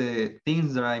those are the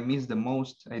things that I miss the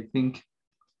most, I think.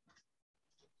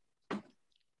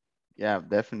 Yeah,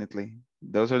 definitely.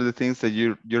 Those are the things that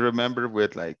you remember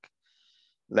with like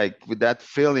with that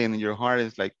feeling in your heart.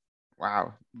 It's like,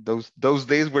 wow, those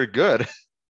days were good.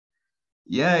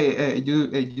 Yeah,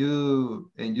 you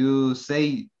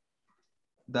say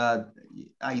that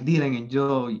I didn't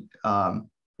enjoy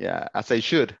Yeah, as I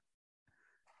should.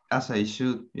 as I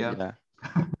should. Yeah. Yeah.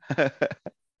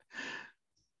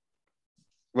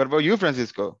 What about you,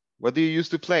 Francisco? What do you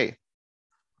used to play?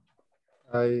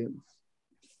 I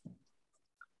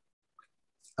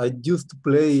used to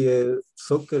play a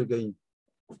soccer game.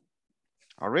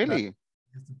 Oh, really? I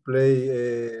used to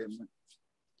play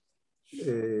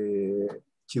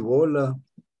chibola.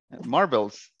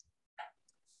 Marbles.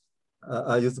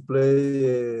 I used to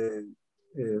play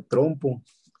trompo.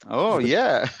 Oh,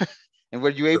 yeah. And were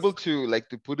you able to like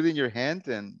to put it in your hand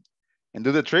and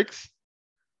do the tricks?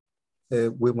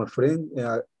 With my friend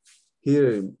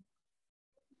here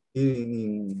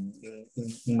in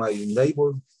my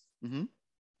neighbor. Mm-hmm.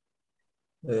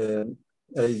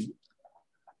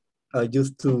 I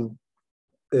used to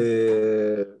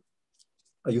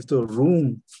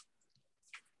room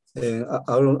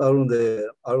around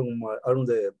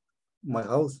my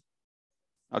house.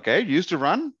 Okay, you used to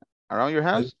run around your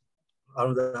house?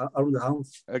 Around the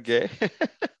house. Okay.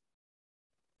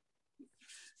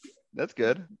 That's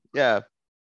good. Yeah,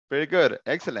 very good.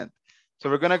 Excellent. So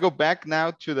we're gonna go back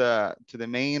now to the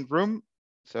main room.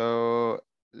 So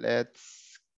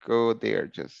let's go there.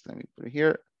 Just let me put it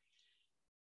here.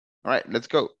 All right, let's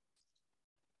go.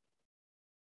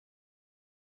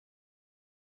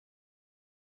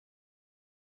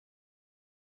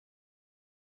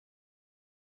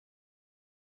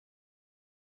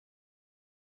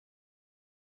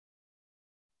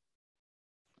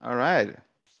 All right.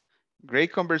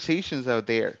 Great conversations out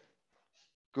there.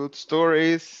 Good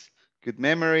stories, good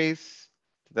memories.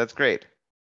 That's great.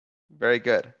 Very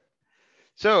good.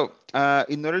 So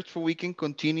in order for we can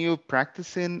continue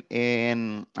practicing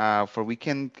and for we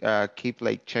can keep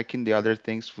like checking the other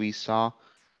things we saw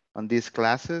on these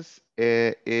classes,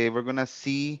 we're gonna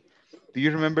see, do you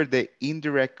remember the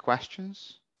indirect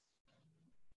questions?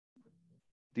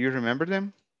 Do you remember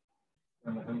them?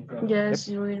 Yes,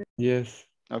 Yes.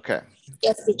 Okay,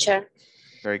 Yes, teacher.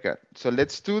 very good. So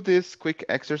let's do this quick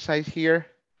exercise here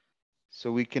so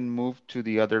we can move to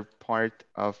the other part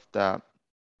of the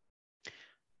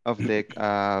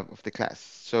class.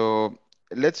 So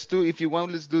let's do, if you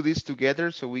want, let's do this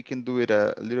together so we can do it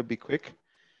a little bit quick.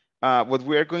 What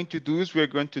we are going to do is we're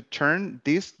going to turn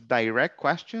these direct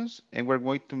questions and we're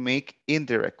going to make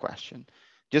indirect question.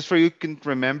 Just for you can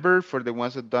remember, for the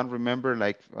ones that don't remember,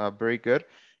 like very good.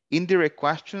 Indirect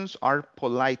questions are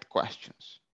polite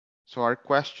questions. So are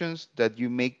questions that you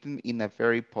make them in a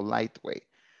very polite way.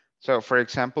 So for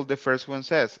example, the first one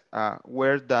says,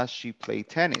 where does she play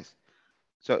tennis?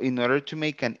 So in order to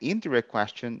make an indirect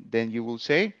question, then you will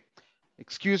say,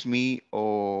 excuse me,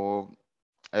 or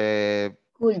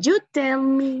could you tell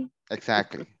me?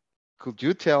 exactly. Could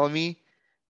you tell me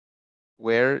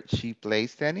where she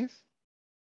plays tennis?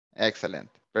 Excellent.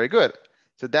 Very good.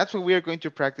 So that's what we are going to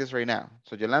practice right now.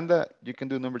 So Yolanda, you can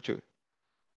do number 2.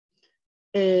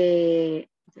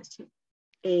 Let's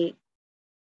see.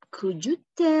 Could you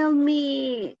tell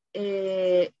me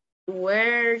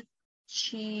where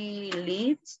she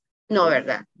lives? No,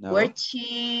 ¿verdad? No. Where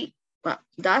she, well,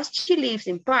 does she lives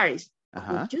in Paris?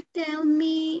 Could you tell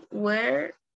me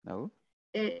where? No.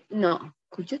 No.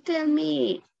 Could you tell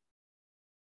me?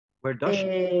 Where does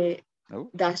she? No.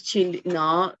 Does she,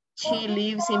 no, she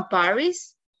lives in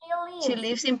Paris. She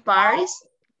lives in Paris.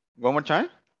 One more time.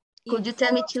 Could you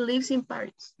tell me she lives in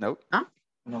Paris? No. Huh?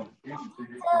 No.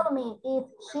 Tell me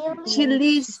if She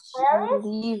lives.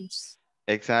 Leaves.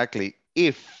 Exactly.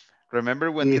 If. Remember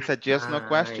when it's a yes, no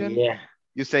question? Yeah.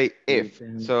 You say if.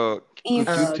 So If.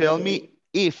 could you tell Okay. me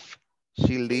if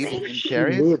she lives in She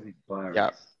Paris? lives in Paris.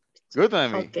 Yeah. Good,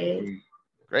 Amy. Okay.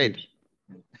 Great.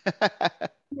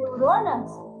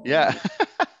 neuronas. Yeah.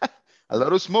 A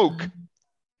lot of smoke.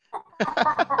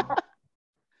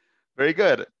 Very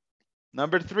good.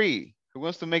 Number 3. Who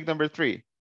wants to make number 3?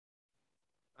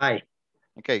 Hi.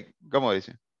 Okay, ¿cómo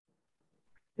dice?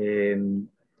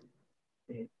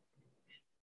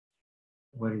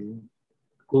 What is it?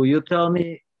 Could you tell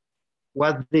me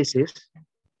what this is?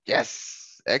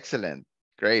 Yes, excellent.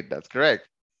 Great, that's correct.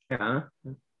 Yeah.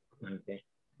 Okay.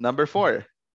 Number 4.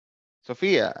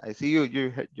 Sophia, I see you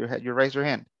raise your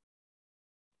hand.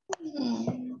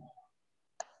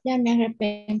 Ya me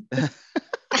arrepiento.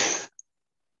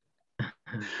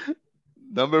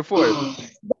 Number 4.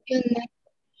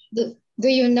 Do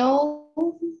you know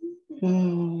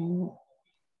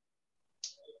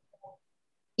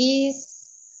is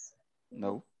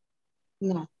No.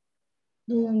 no.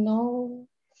 Do you know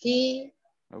he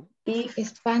No. is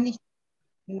Spanish?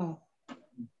 No.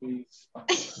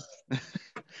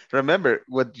 Remember,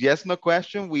 with yes, no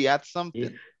question, we add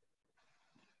something.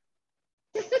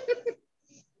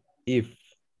 If.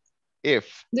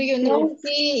 If. Do you know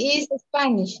he is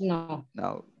Spanish? No.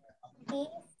 No. Is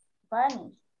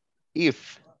Spanish.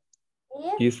 If.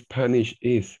 His Spanish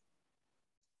is.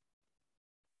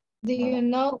 Do you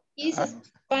know is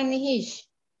Spanish?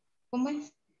 ¿Cómo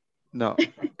es? No.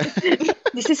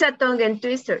 This is a tongue and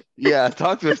twister. Yeah,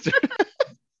 tongue twister.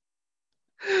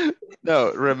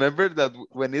 No, remember that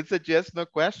when it's a yes, no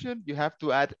question, you have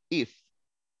to add if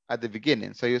at the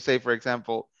beginning. So you say, for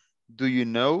example, do you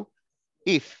know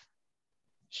if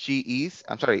he is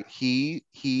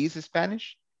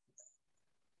Spanish?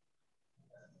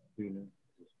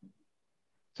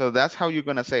 So that's how you're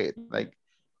gonna say it. Like,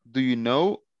 do you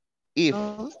know if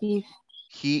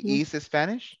he is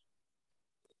Spanish?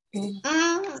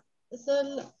 Ah,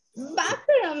 solo. Va,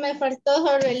 pero me faltó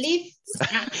solo el if.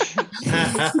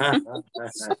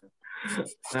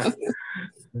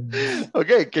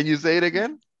 Okay, can you say it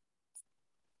again?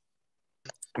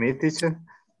 Me, teacher.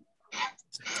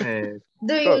 Do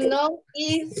you know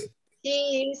if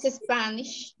he is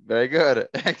Spanish? Very good.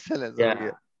 Excellent.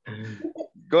 Yeah.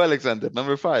 Go, Alexander.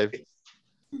 Number 5.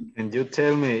 Can you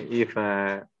tell me if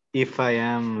I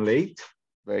am late?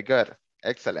 Very good.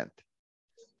 Excellent.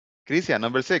 Christian,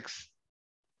 number 6.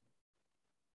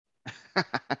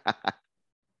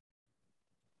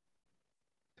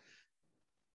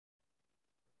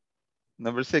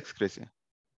 Number 6, Christian.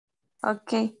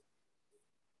 Okay.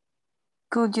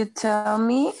 Could you tell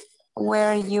me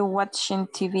where you watching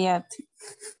TV at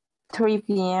 3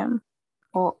 p.m.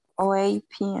 or 8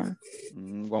 p.m.?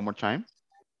 One more time.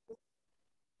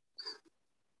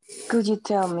 Could you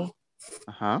tell me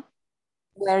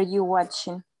where you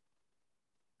watching?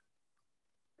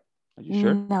 Are you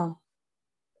sure? No.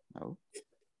 No.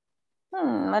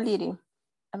 A little.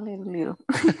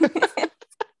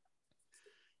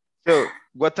 So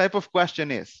what type of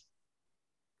question is?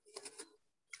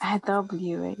 WH.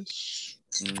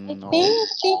 No. I think,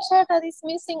 teacher, that is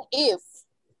missing if.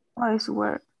 I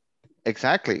swear.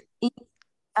 Exactly.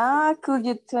 Could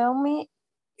you tell me?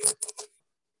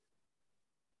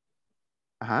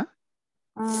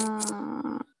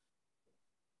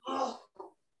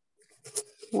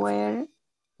 Where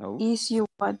is your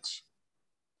watch?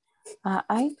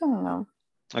 I don't know.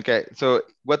 Okay, so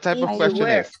what type of question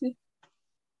is?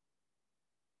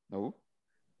 No.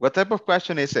 What type of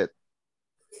question is it?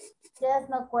 Yes,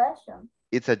 no question.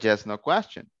 It's a yes, no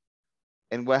question.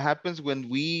 And what happens when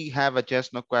we have a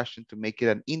yes, no question to make it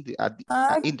an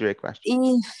indirect question?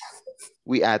 If.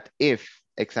 We add if,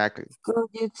 exactly. Could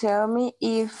you tell me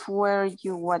if where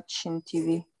you watching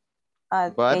TV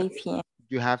at 8 p.m.?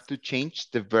 You have to change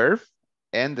the verb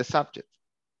and the subject.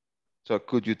 So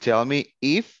could you tell me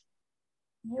if?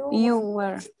 You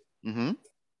were.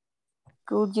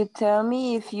 Could you tell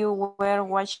me if you were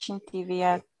watching TV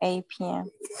at 8 p.m.?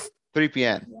 3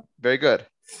 p.m. Very good.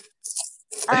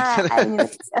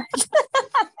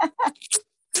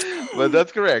 But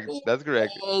that's correct. That's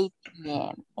correct. 8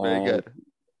 p.m. Very good.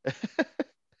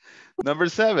 Number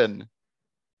 7.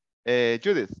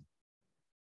 Judith.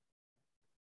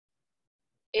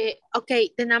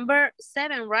 Okay, the number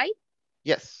 7, right?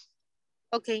 Yes.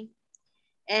 Okay.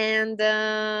 And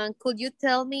could you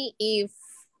tell me if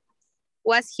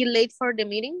was he late for the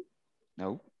meeting?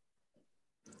 No.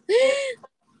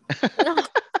 No.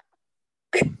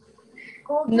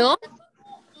 No.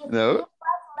 No.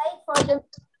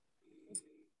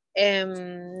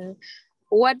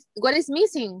 What is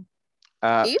missing?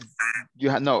 If? You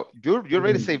have no, you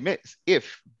already say miss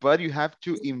if, but you have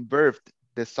to invert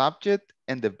the subject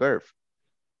and the verb.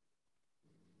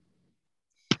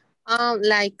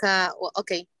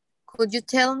 Okay. Could you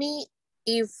tell me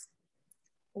if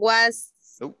was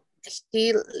Nope.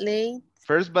 he late?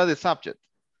 First by the subject.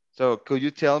 So could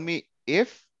you tell me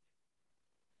if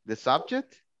the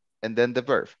subject and then the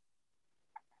verb?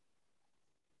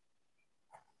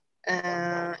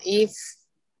 If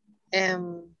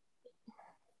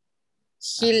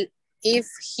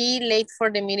he late for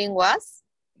the meeting was?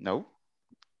 No.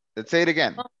 Let's say it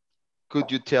again.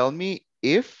 Could you tell me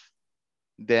if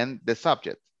then the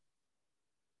subject?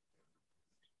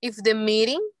 If the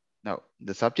meeting? No,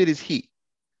 the subject is he.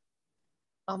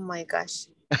 Oh my gosh.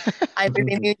 I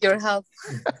really need your help.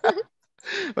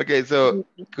 Okay, so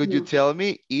could you tell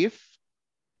me if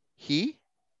he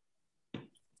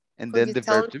and then the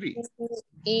verb to be?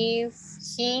 If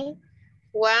he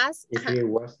was. If he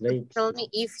was late. Tell me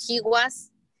if he was.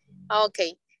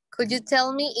 Okay. Could you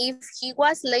tell me if he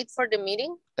was late for the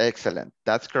meeting? Excellent.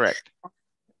 That's correct.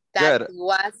 That Good.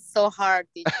 was so hard,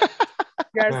 teacher.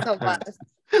 You're so bad.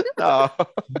 No,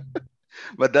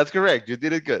 but that's correct. You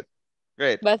did it good.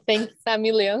 Great. But thanks a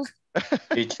million.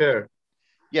 Teacher.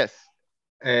 Yes.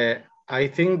 I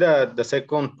think that the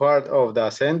second part of the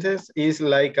sentence is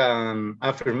like an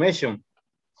affirmation.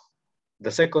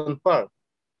 The second part.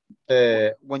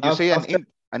 When you say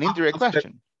an indirect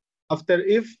question. After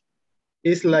if,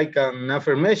 it's like an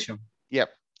affirmation.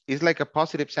 Yep. It's like a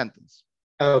positive sentence.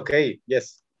 Okay,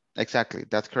 yes. Exactly.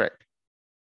 That's correct.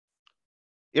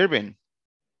 Irvin.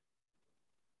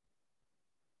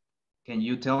 Can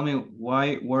you tell me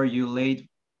why were you late?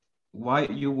 Why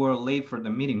you were late for the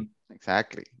meeting?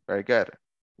 Exactly. Very good.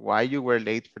 Why you were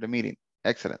late for the meeting.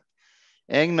 Excellent.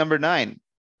 And number 9.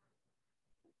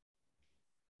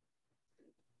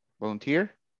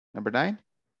 Volunteer. Number 9.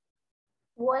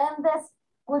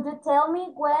 Could you tell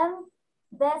me when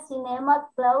the cinema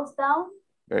closed down?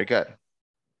 Very good.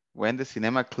 When the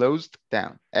cinema closed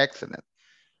down. Excellent.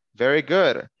 Very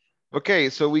good. Okay,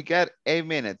 so we got 8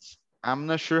 minutes. I'm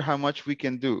not sure how much we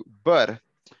can do, but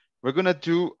we're gonna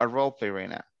do a role play right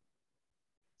now.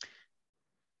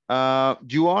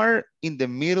 You are in the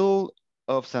middle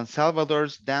of San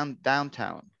Salvador's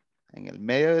downtown, en el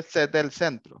medio del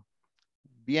centro,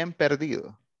 bien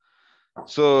perdido.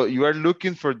 So you are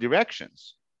looking for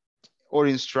directions or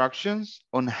instructions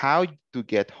on how to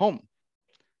get home.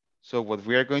 So what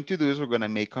we are going to do is we're going to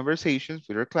make conversations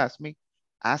with our classmate,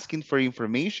 asking for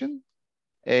information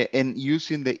and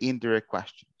using the indirect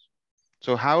questions.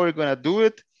 So how we're going to do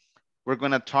it, we're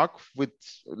going to talk with,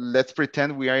 let's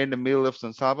pretend we are in the middle of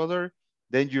San Salvador,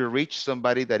 then you reach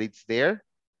somebody that it's there,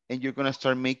 and you're going to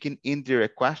start making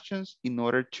indirect questions in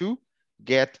order to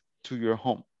get to your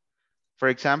home. For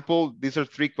example, these are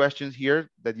 3 questions here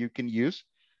that you can use.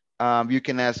 You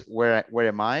can ask, where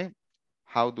am I?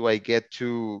 How do I get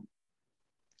to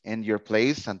in your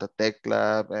place, Santa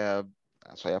Tecla,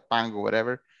 Soyapango,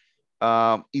 whatever.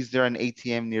 Is there an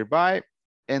ATM nearby?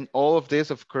 And all of this,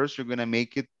 of course, you're gonna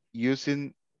make it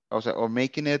using, or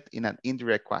making it in an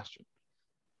indirect question.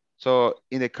 So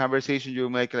in the conversation, you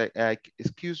make like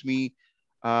excuse me,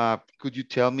 could you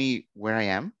tell me where I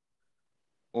am?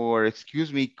 Or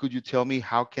excuse me, could you tell me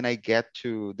how can I get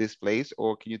to this place?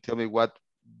 Or can you tell me what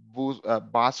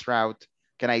bus route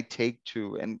can I take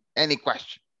to, and any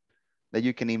question that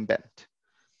you can invent.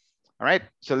 All right,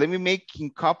 so let me make in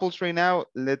couples right now.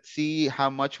 Let's see how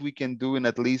much we can do in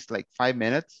at least like 5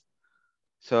 minutes.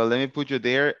 So let me put you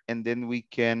there and then we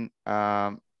can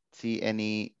see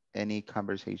any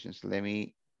conversations. Let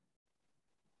me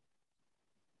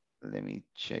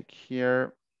check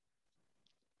here.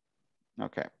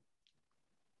 Okay.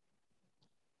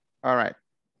 All right,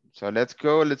 so let's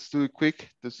go. Let's do it quick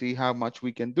to see how much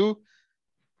we can do.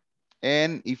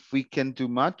 And if we can do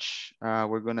much,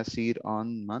 we're gonna see it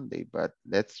on Monday, but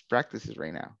let's practice it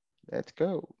right now. Let's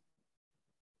go.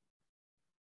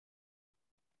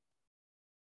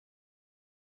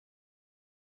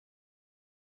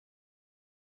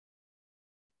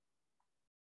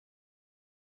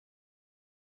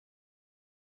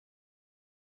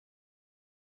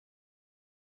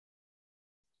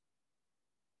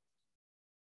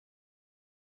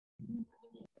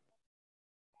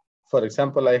 For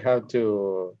example, I have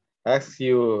to ask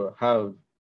you how,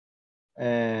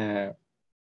 where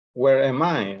am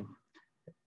I?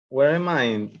 Where am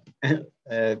I?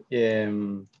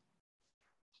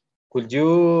 Could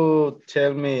you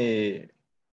tell me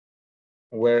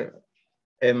where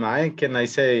am I? Can I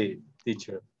say,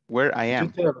 teacher? Where I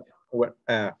Could you am. tell where,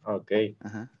 okay.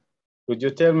 Uh-huh. Could you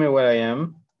tell me where I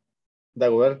am,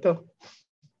 Dagoberto?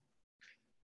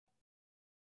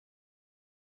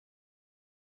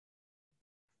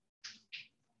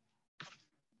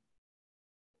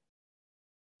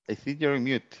 I think you're on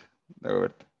mute,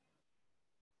 Roberto.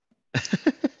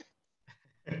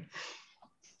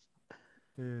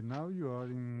 Now you are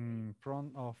in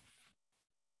front of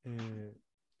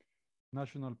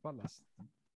National Palace.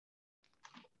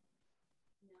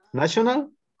 National?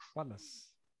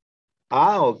 Palace.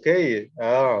 Ah, okay.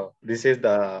 Oh, this is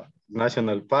the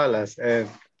National Palace,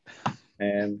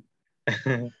 and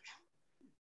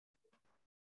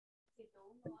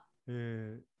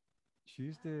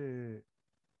She's the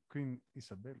Queen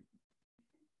Isabel.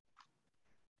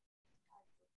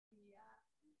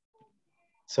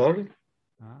 Sorry.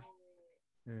 Ah,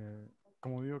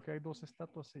 como digo que hay dos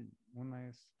estatuas, sí. Una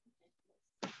es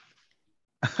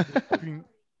Queen.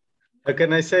 How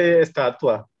can I say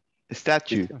estatua?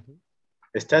 Statue.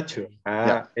 Statue.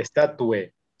 Ah, Yeah.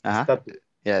 statue. Statue.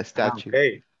 Yeah, statue.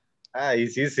 Okay.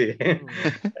 It's easy.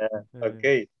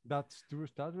 Okay. That's two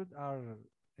statues are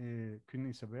Queen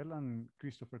Isabel and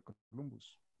Christopher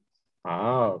Columbus.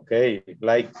 Ah, okay.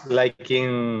 Like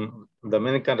in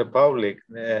Dominican Republic,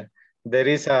 there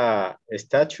is a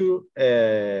statue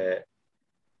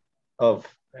of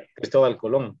Cristobal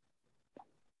Colón.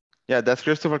 Yeah, that's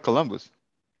Christopher Columbus.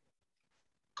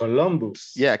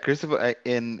 Columbus. Yeah, Christopher.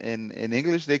 In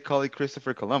English, they call it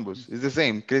Christopher Columbus. It's the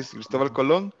same. Cristobal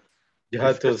Colón. You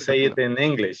have to say it in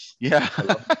English. Yeah.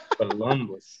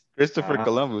 Columbus. Christopher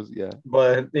Columbus. Yeah.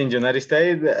 But in United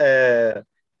States,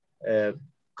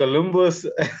 Columbus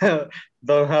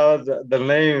don't have the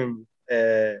name.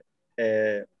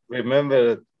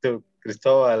 Remember to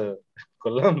Cristobal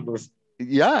Columbus.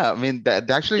 Yeah, I mean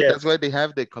actually Yes. that's why they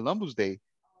have the Columbus Day.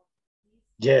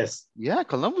 Yes. Yeah,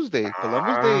 Columbus Day.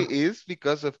 Columbus Day is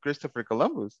because of Christopher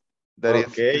Columbus. That is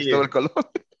Cristobal Colón.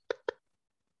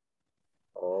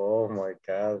 Oh my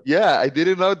God. Yeah, I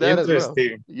didn't know that as well.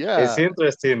 Interesting. Yeah. It's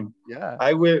interesting. Yeah.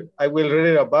 I will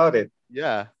read about it.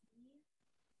 Yeah.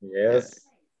 Yes.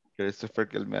 Yeah.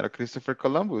 Christopher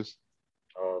Columbus.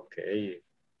 Okay.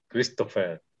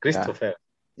 Christopher.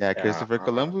 Yeah, Christopher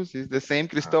Columbus is the same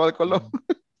Cristobal Colón.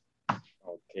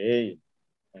 Okay.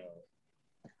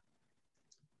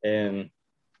 And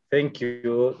thank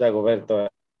you, Dagoberto.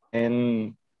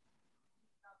 And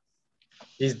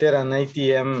is there an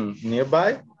ATM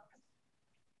nearby?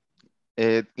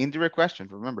 Indirect question,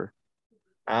 remember.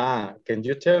 Can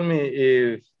you tell me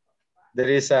if there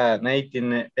is an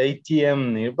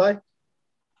ATM nearby?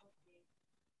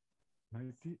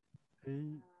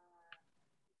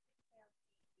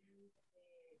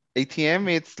 ATM,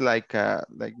 it's like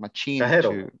machine Cajero.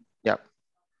 to, yeah.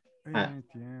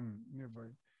 ATM nearby.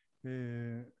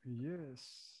 Yes,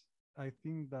 I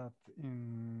think that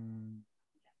in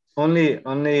Only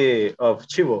of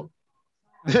Chivo.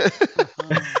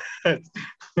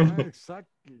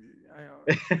 Exactly.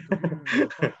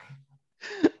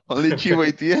 Only Chivo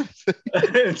ATM.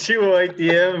 Chivo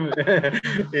ATM.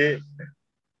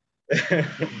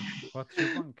 What's your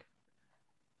bank?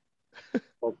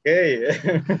 Okay.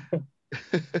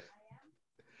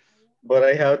 But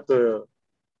I have to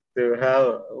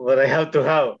have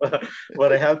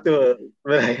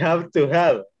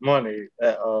money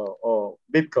or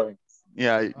Bitcoin.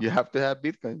 Yeah, you have to have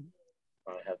Bitcoin.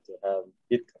 I have to have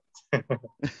Bitcoin.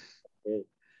 Okay.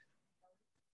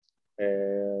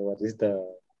 What is the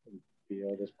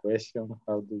other question?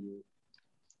 How do you?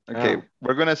 Okay,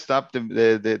 we're gonna stop the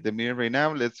meeting right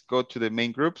now. Let's go to the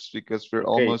main groups because we're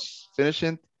almost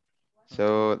finishing.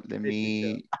 So let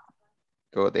me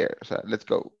go there. So let's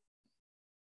go.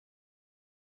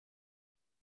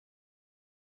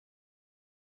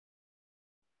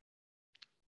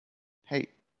 Hey.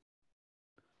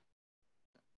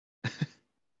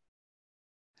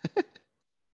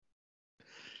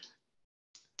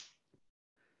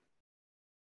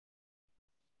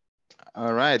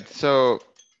 All right, so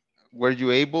were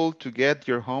you able to get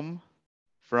your home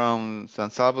from San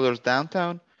Salvador's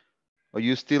downtown or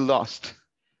you still lost?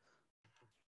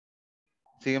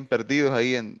 ¿Siguen perdidos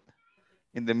ahí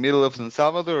in the middle of San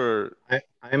Salvador?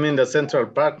 I'm in the Central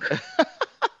Park.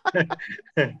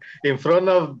 In front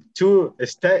of two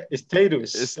statues.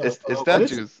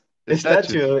 Statues.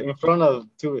 Statue in front of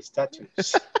two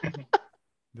statues.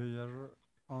 They are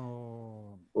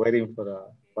waiting for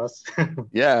a bus.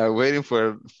 Yeah, waiting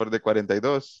for the 42.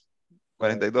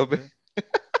 42.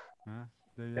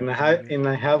 And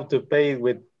I have to pay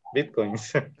with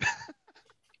Bitcoins.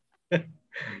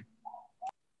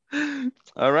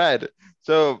 All right. So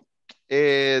So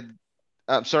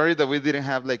I'm sorry that we didn't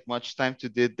have like much time to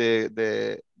do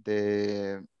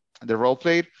the role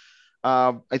play.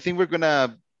 I think we're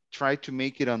gonna try to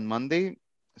make it on Monday.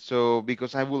 So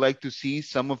because I would like to see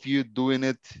some of you doing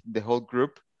it, the whole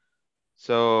group.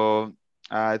 So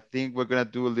I think we're gonna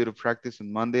do a little practice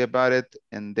on Monday about it,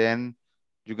 and then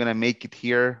you're gonna make it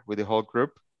here with the whole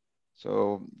group.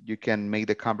 So you can make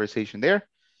the conversation there.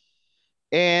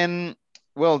 And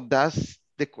well, that's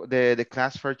the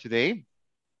class for today.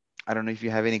 I don't know if you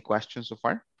have any questions so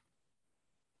far.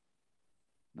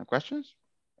 No questions?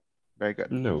 Very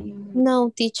good. No. No,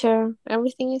 teacher.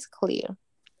 Everything is clear.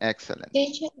 Excellent.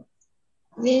 Teacher,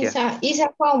 this Yes. is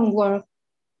a homework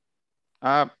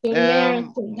to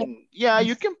learn. Yeah,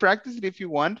 you can practice it if you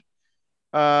want,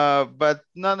 but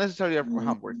not necessarily for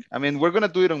homework. I mean, we're gonna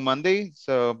do it on Monday,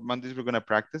 so Mondays we're gonna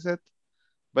practice it.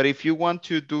 But if you want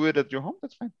to do it at your home,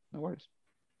 that's fine. No worries.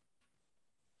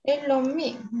 Es lo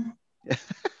mismo.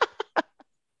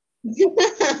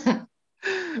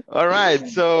 All right,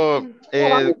 so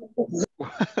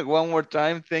one more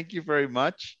time, thank you very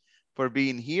much for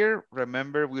being here.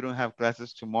 Remember, we don't have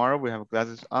classes tomorrow. We have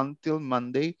classes until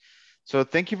Monday. So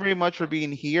thank you very much for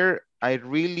being here. I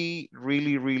really,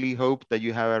 really, really hope that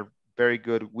you have a very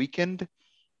good weekend.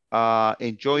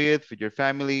 Enjoy it with your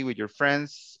family, with your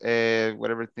friends,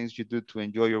 whatever things you do to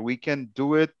enjoy your weekend,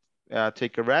 do it,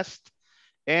 take a rest,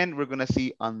 and we're gonna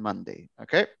see on Monday,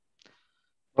 okay?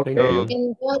 Okay. So,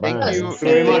 Bye. thank you See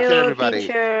very much, you, everybody.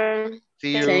 teacher.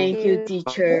 See you. Thank you,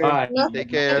 teacher. Bye. Take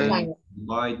care.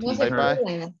 Bye, No se teacher. Bye-bye.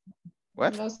 pierdan.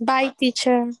 What? Bye,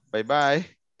 teacher. Bye-bye.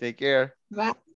 Take care. Bye.